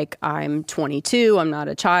say, like, I'm 22, I'm not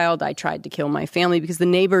a child, I tried to kill my family, because the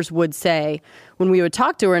neighbors would say, when we would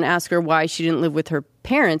talk to her and ask her why she didn't live with her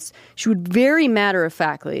parents, she would very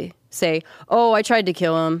matter-of-factly say, oh, I tried to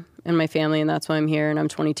kill him and my family, and that's why I'm here, and I'm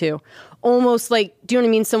 22. Almost like, do you know what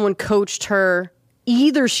I mean? Someone coached her,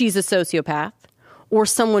 either she's a sociopath, or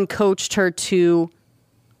someone coached her to,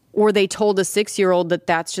 or they told a 6-year-old that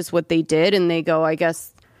that's just what they did, and they go, I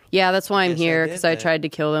guess, yeah, that's why I'm here, because I tried to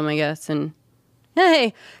kill them, I guess, and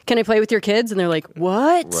hey, can I play with your kids? And they're like,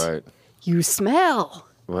 what? Right. You smell.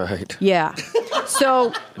 Right. Yeah.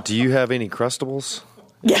 So. Do you have any Crustables?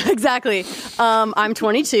 Yeah, exactly. I'm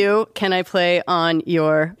 22. Can I play on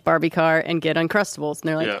your Barbie car and get Uncrustables? And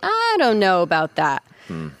they're like, I don't know about that.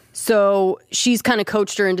 So she's kind of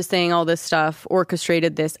coached her into saying all this stuff,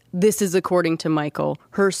 orchestrated this. This is according to Michael,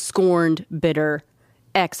 her scorned, bitter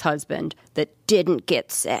ex-husband that didn't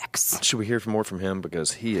get sex. Should we hear more from him?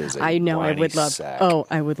 Because he is a I know, I would love. sack. Oh,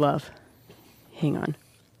 I would love. Hang on.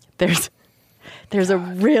 There's a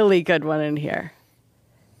really good one in here.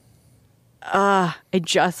 I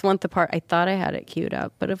just want the part. I thought I had it queued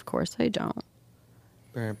up, but of course I don't.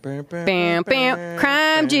 Bam, bam,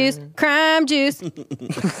 crime juice, crime juice.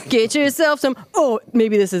 Get yourself some. Oh,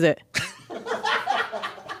 maybe this is it.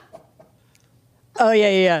 Oh,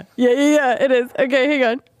 yeah. It is. Okay, hang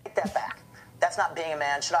on. Take that back. That's not being a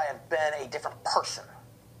man. Should I have been a different person?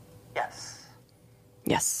 Yes.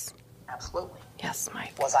 Yes. Absolutely. Yes,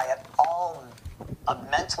 Mike. Was I at all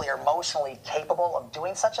mentally or emotionally capable of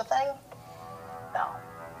doing such a thing? No.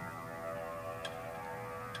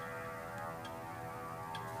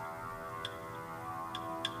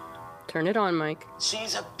 Turn it on, Mike.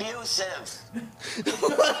 She's abusive.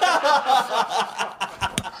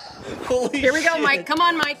 Here we go, Mike. Come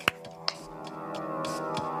on, Mike.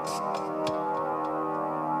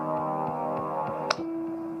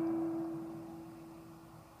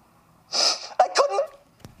 I couldn't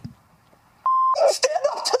stand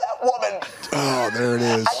up to that woman. Oh, there it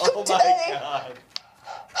is. Oh, my God.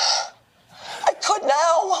 I could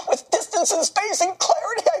now. With distance and space and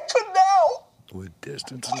clarity, I could now. With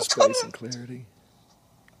distance and space and clarity.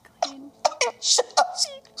 I just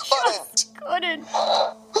couldn't.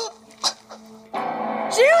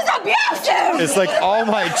 She was abusive! It's like all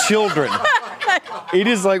my children. It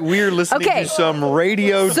is like we're listening to some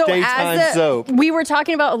radio daytime soap. We were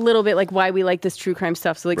talking about a little bit like why we like this true crime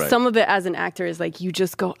stuff. So like Right. some of it as an actor is like you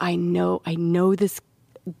just go, I know this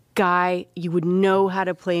guy. You would know how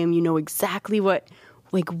to play him. You know exactly what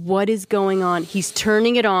is going on. He's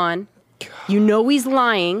turning it on. You know he's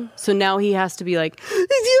lying. So now he has to be like,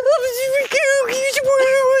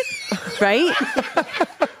 right?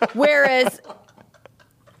 Whereas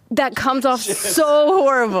that comes off so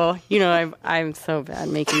horrible. You know, I'm so bad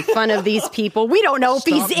making fun of these people. We don't know if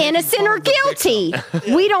he's innocent or guilty.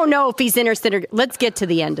 We don't know if he's innocent or... Let's get to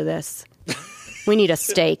the end of this. We need a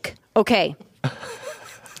steak. Okay.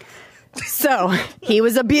 So, he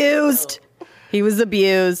was abused.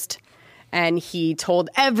 And he told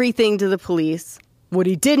everything to the police. What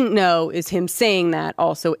he didn't know is him saying that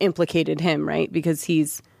also implicated him, right? Because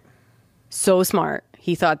he's so smart.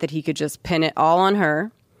 He thought that he could just pin it all on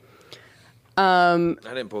her. I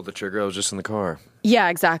didn't pull the trigger. I was just in the car. Yeah,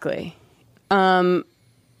 exactly. So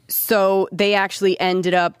they actually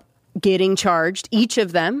ended up getting charged, each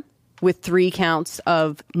of them, with 3 counts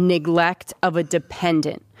of neglect of a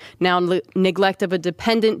dependent. Now, neglect of a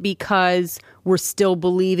dependent because we're still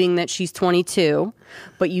believing that she's 22,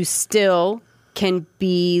 but you still can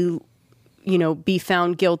be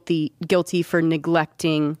found guilty for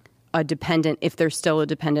neglecting a dependent if they're still a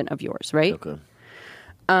dependent of yours, right? Okay.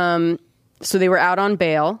 So they were out on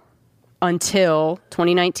bail until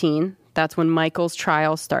 2019. That's when Michael's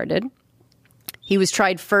trial started. He was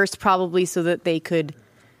tried first probably so that they could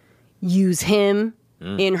use him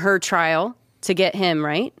in her trial to get him,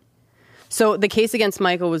 right? So the case against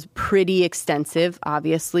Michael was pretty extensive,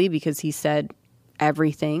 obviously, because he said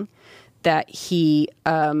everything. That he,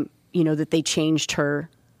 that they changed her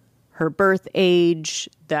birth age,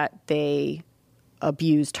 that they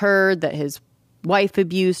abused her, that his wife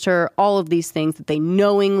abused her, all of these things, that they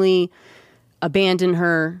knowingly abandoned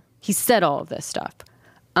her. He said all of this stuff.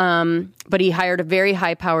 But he hired a very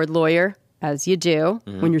high-powered lawyer, as you do,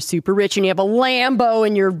 when you're super rich and you have a Lambo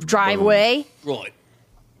in your driveway. Right.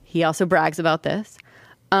 He also brags about this.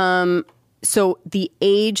 So the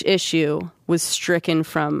age issue was stricken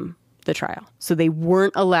from the trial. So they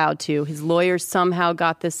weren't allowed to. His lawyers somehow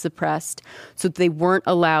got this suppressed. So they weren't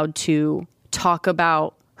allowed to talk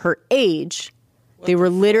about her age. They were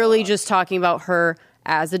literally just talking about her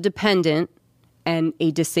as a dependent and a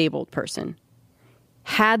disabled person.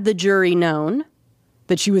 Had the jury known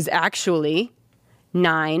that she was actually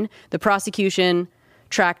 9, the prosecution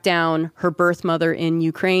tracked down her birth mother in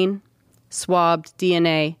Ukraine, swabbed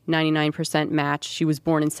DNA, 99% match. She was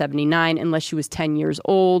born in 79, unless she was 10 years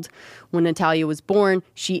old. When Natalia was born,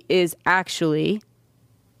 she is actually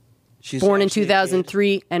born in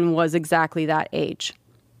 2003 and was exactly that age.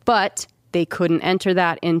 But they couldn't enter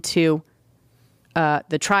that into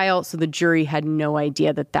the trial, so the jury had no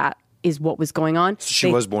idea that is what was going on. So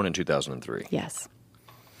she was born in 2003. Yes.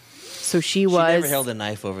 So she She was... never held a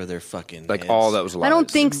knife over their fucking Like heads. all that was lies. I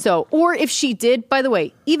don't think so. Or if she did, by the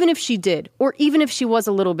way, even if she did, or even if she was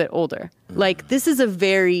a little bit older, like this is a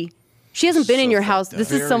very... She hasn't been in your house.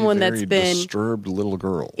 This is someone that's been disturbed little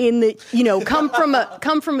girl. in the,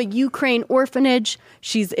 come from a Ukraine orphanage.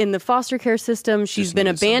 She's in the foster care system. She's been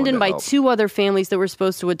abandoned by 2 other families that were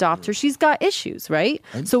supposed to adopt her. She's got issues, right?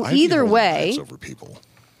 So either way, over people.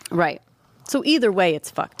 Right. So either way,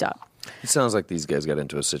 it's fucked up. It sounds like these guys got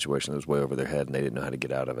into a situation that was way over their head and they didn't know how to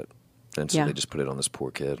get out of it. And so they just put it on this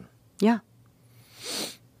poor kid. Yeah.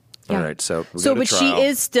 All right, so but she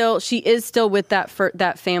is still with that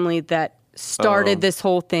family that started this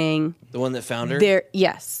whole thing. The one that found her?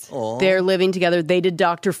 They're living together. They did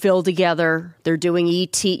Dr. Phil together. They're doing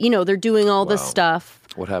ET. They're doing all this stuff.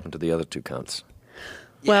 What happened to the other 2 cunts?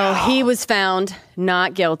 Well, he was found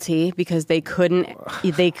not guilty because they couldn't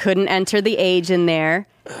enter the age in there.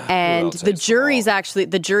 And the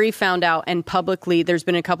jury found out, and publicly there's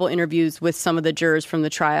been a couple interviews with some of the jurors from the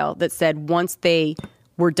trial that said once they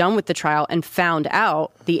were done with the trial and found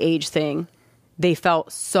out the age thing, they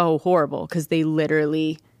felt so horrible because they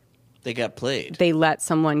got played. They let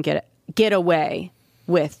someone get get away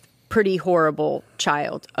with pretty horrible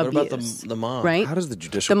child abuse. What about the mom? Right? How does the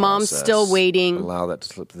judicial The mom's process still waiting. allow that to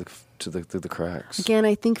slip through the cracks? Again,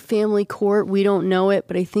 I think family court, we don't know it,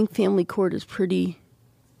 but I think family court is pretty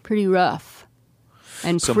rough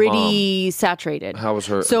and So pretty saturated. How was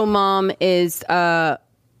her? So mom is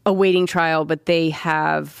awaiting trial, but they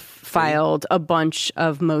have filed a bunch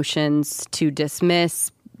of motions to dismiss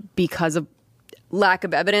because of lack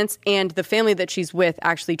of evidence, and the family that she's with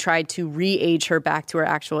actually tried to re-age her back to her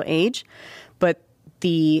actual age, but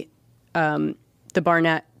the Barnetts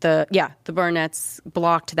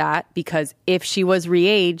blocked that because if she was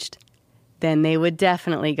re-aged, then they would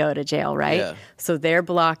definitely go to jail, right? Yeah. So they're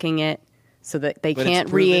blocking it so that they But can't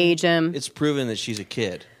it's proven- re-age him. It's proven that she's a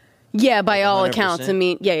kid. Yeah, by all 100%? accounts. I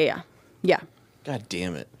mean, yeah. God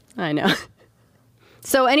damn it. I know.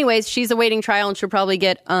 So anyways, she's awaiting trial and she'll probably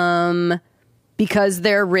get, because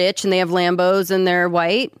they're rich and they have Lambos and they're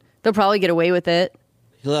white, they'll probably get away with it.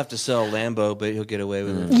 He'll have to sell Lambo, but he'll get away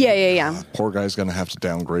with it. Yeah. Poor guy's going to have to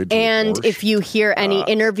downgrade to a And Porsche. if you hear any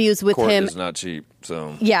interviews with Court him, is not cheap,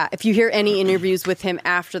 so yeah, if you hear any interviews with him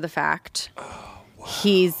after the fact,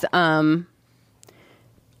 he's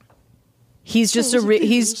just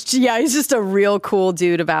he's just a real cool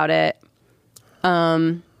dude about it.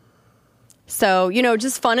 So,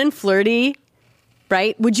 just fun and flirty,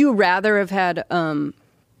 right? Would you rather have had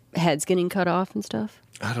heads getting cut off and stuff?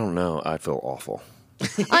 I don't know. I feel awful.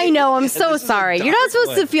 I know. I'm so sorry. You're not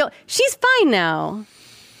supposed to feel. She's fine now.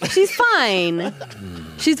 She's fine.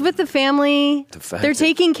 She's with the family. They're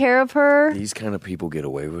taking care of her. These kind of people get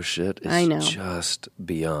away with shit. It's I know. just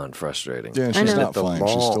beyond frustrating. Yeah, she's not the fine. law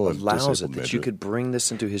She's still a allows it disabled that you midget. could bring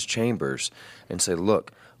this into his chambers and say,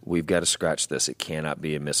 look, we've got to scratch this. It cannot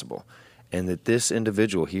be admissible. And that this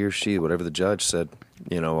individual, he or she, whatever the judge said,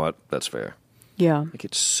 you know what, that's fair. Yeah. Like,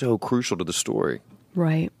 it's so crucial to the story.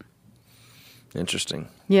 Right. Interesting.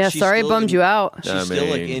 Yeah, She's sorry I still bummed in- you out. She's still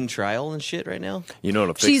like in trial and shit right now. You know what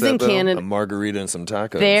to fix She's that, in though? Canada. A margarita and some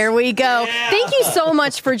tacos. There we go. Thank you so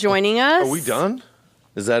much for joining us. Are we done?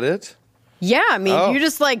 Is that it? Yeah, I mean, Oh. you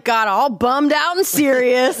just got all bummed out and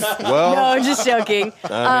serious. Well, no, I'm just joking.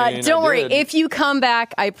 I mean, Don't I worry. did. If you come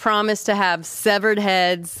back, I promise to have severed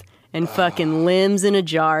heads and fucking limbs in a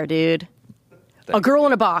jar, dude. A girl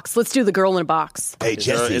in a box. Let's do the girl in a box. Hey,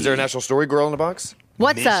 Jesse. Is there a national story girl in the box?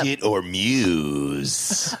 What's up? Midget or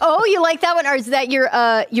Muse? Oh, you like that one? Or is that your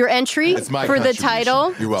entry It's my for the contribution.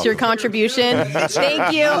 title? You're It's your welcome. contribution.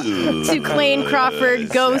 Thank you to Clayne Crawford.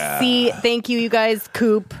 Go see. Thank you guys,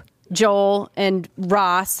 Coop, Joel, and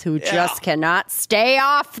Ross, who just cannot stay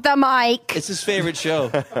off the mic. It's his favorite show.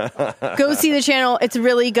 Go see the channel. It's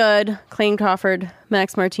really good. Clayne Crawford,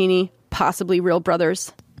 Max Martini, possibly real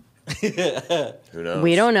brothers. Who knows?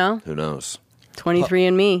 We don't know. Who knows?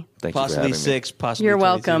 23andMe. Thank you for Possibly having me. 6, possibly You're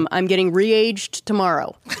 22. welcome. I'm getting re-aged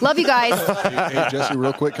tomorrow. Love you guys. Hey, Jesse,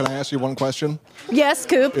 real quick, can I ask you one question? Yes,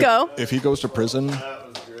 Coop, go. If he goes to prison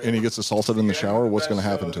and he gets assaulted in the shower, what's going to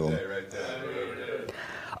happen to him?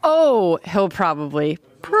 Oh, he'll probably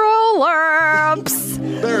prolapse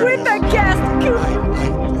with a guest.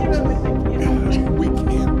 Coop.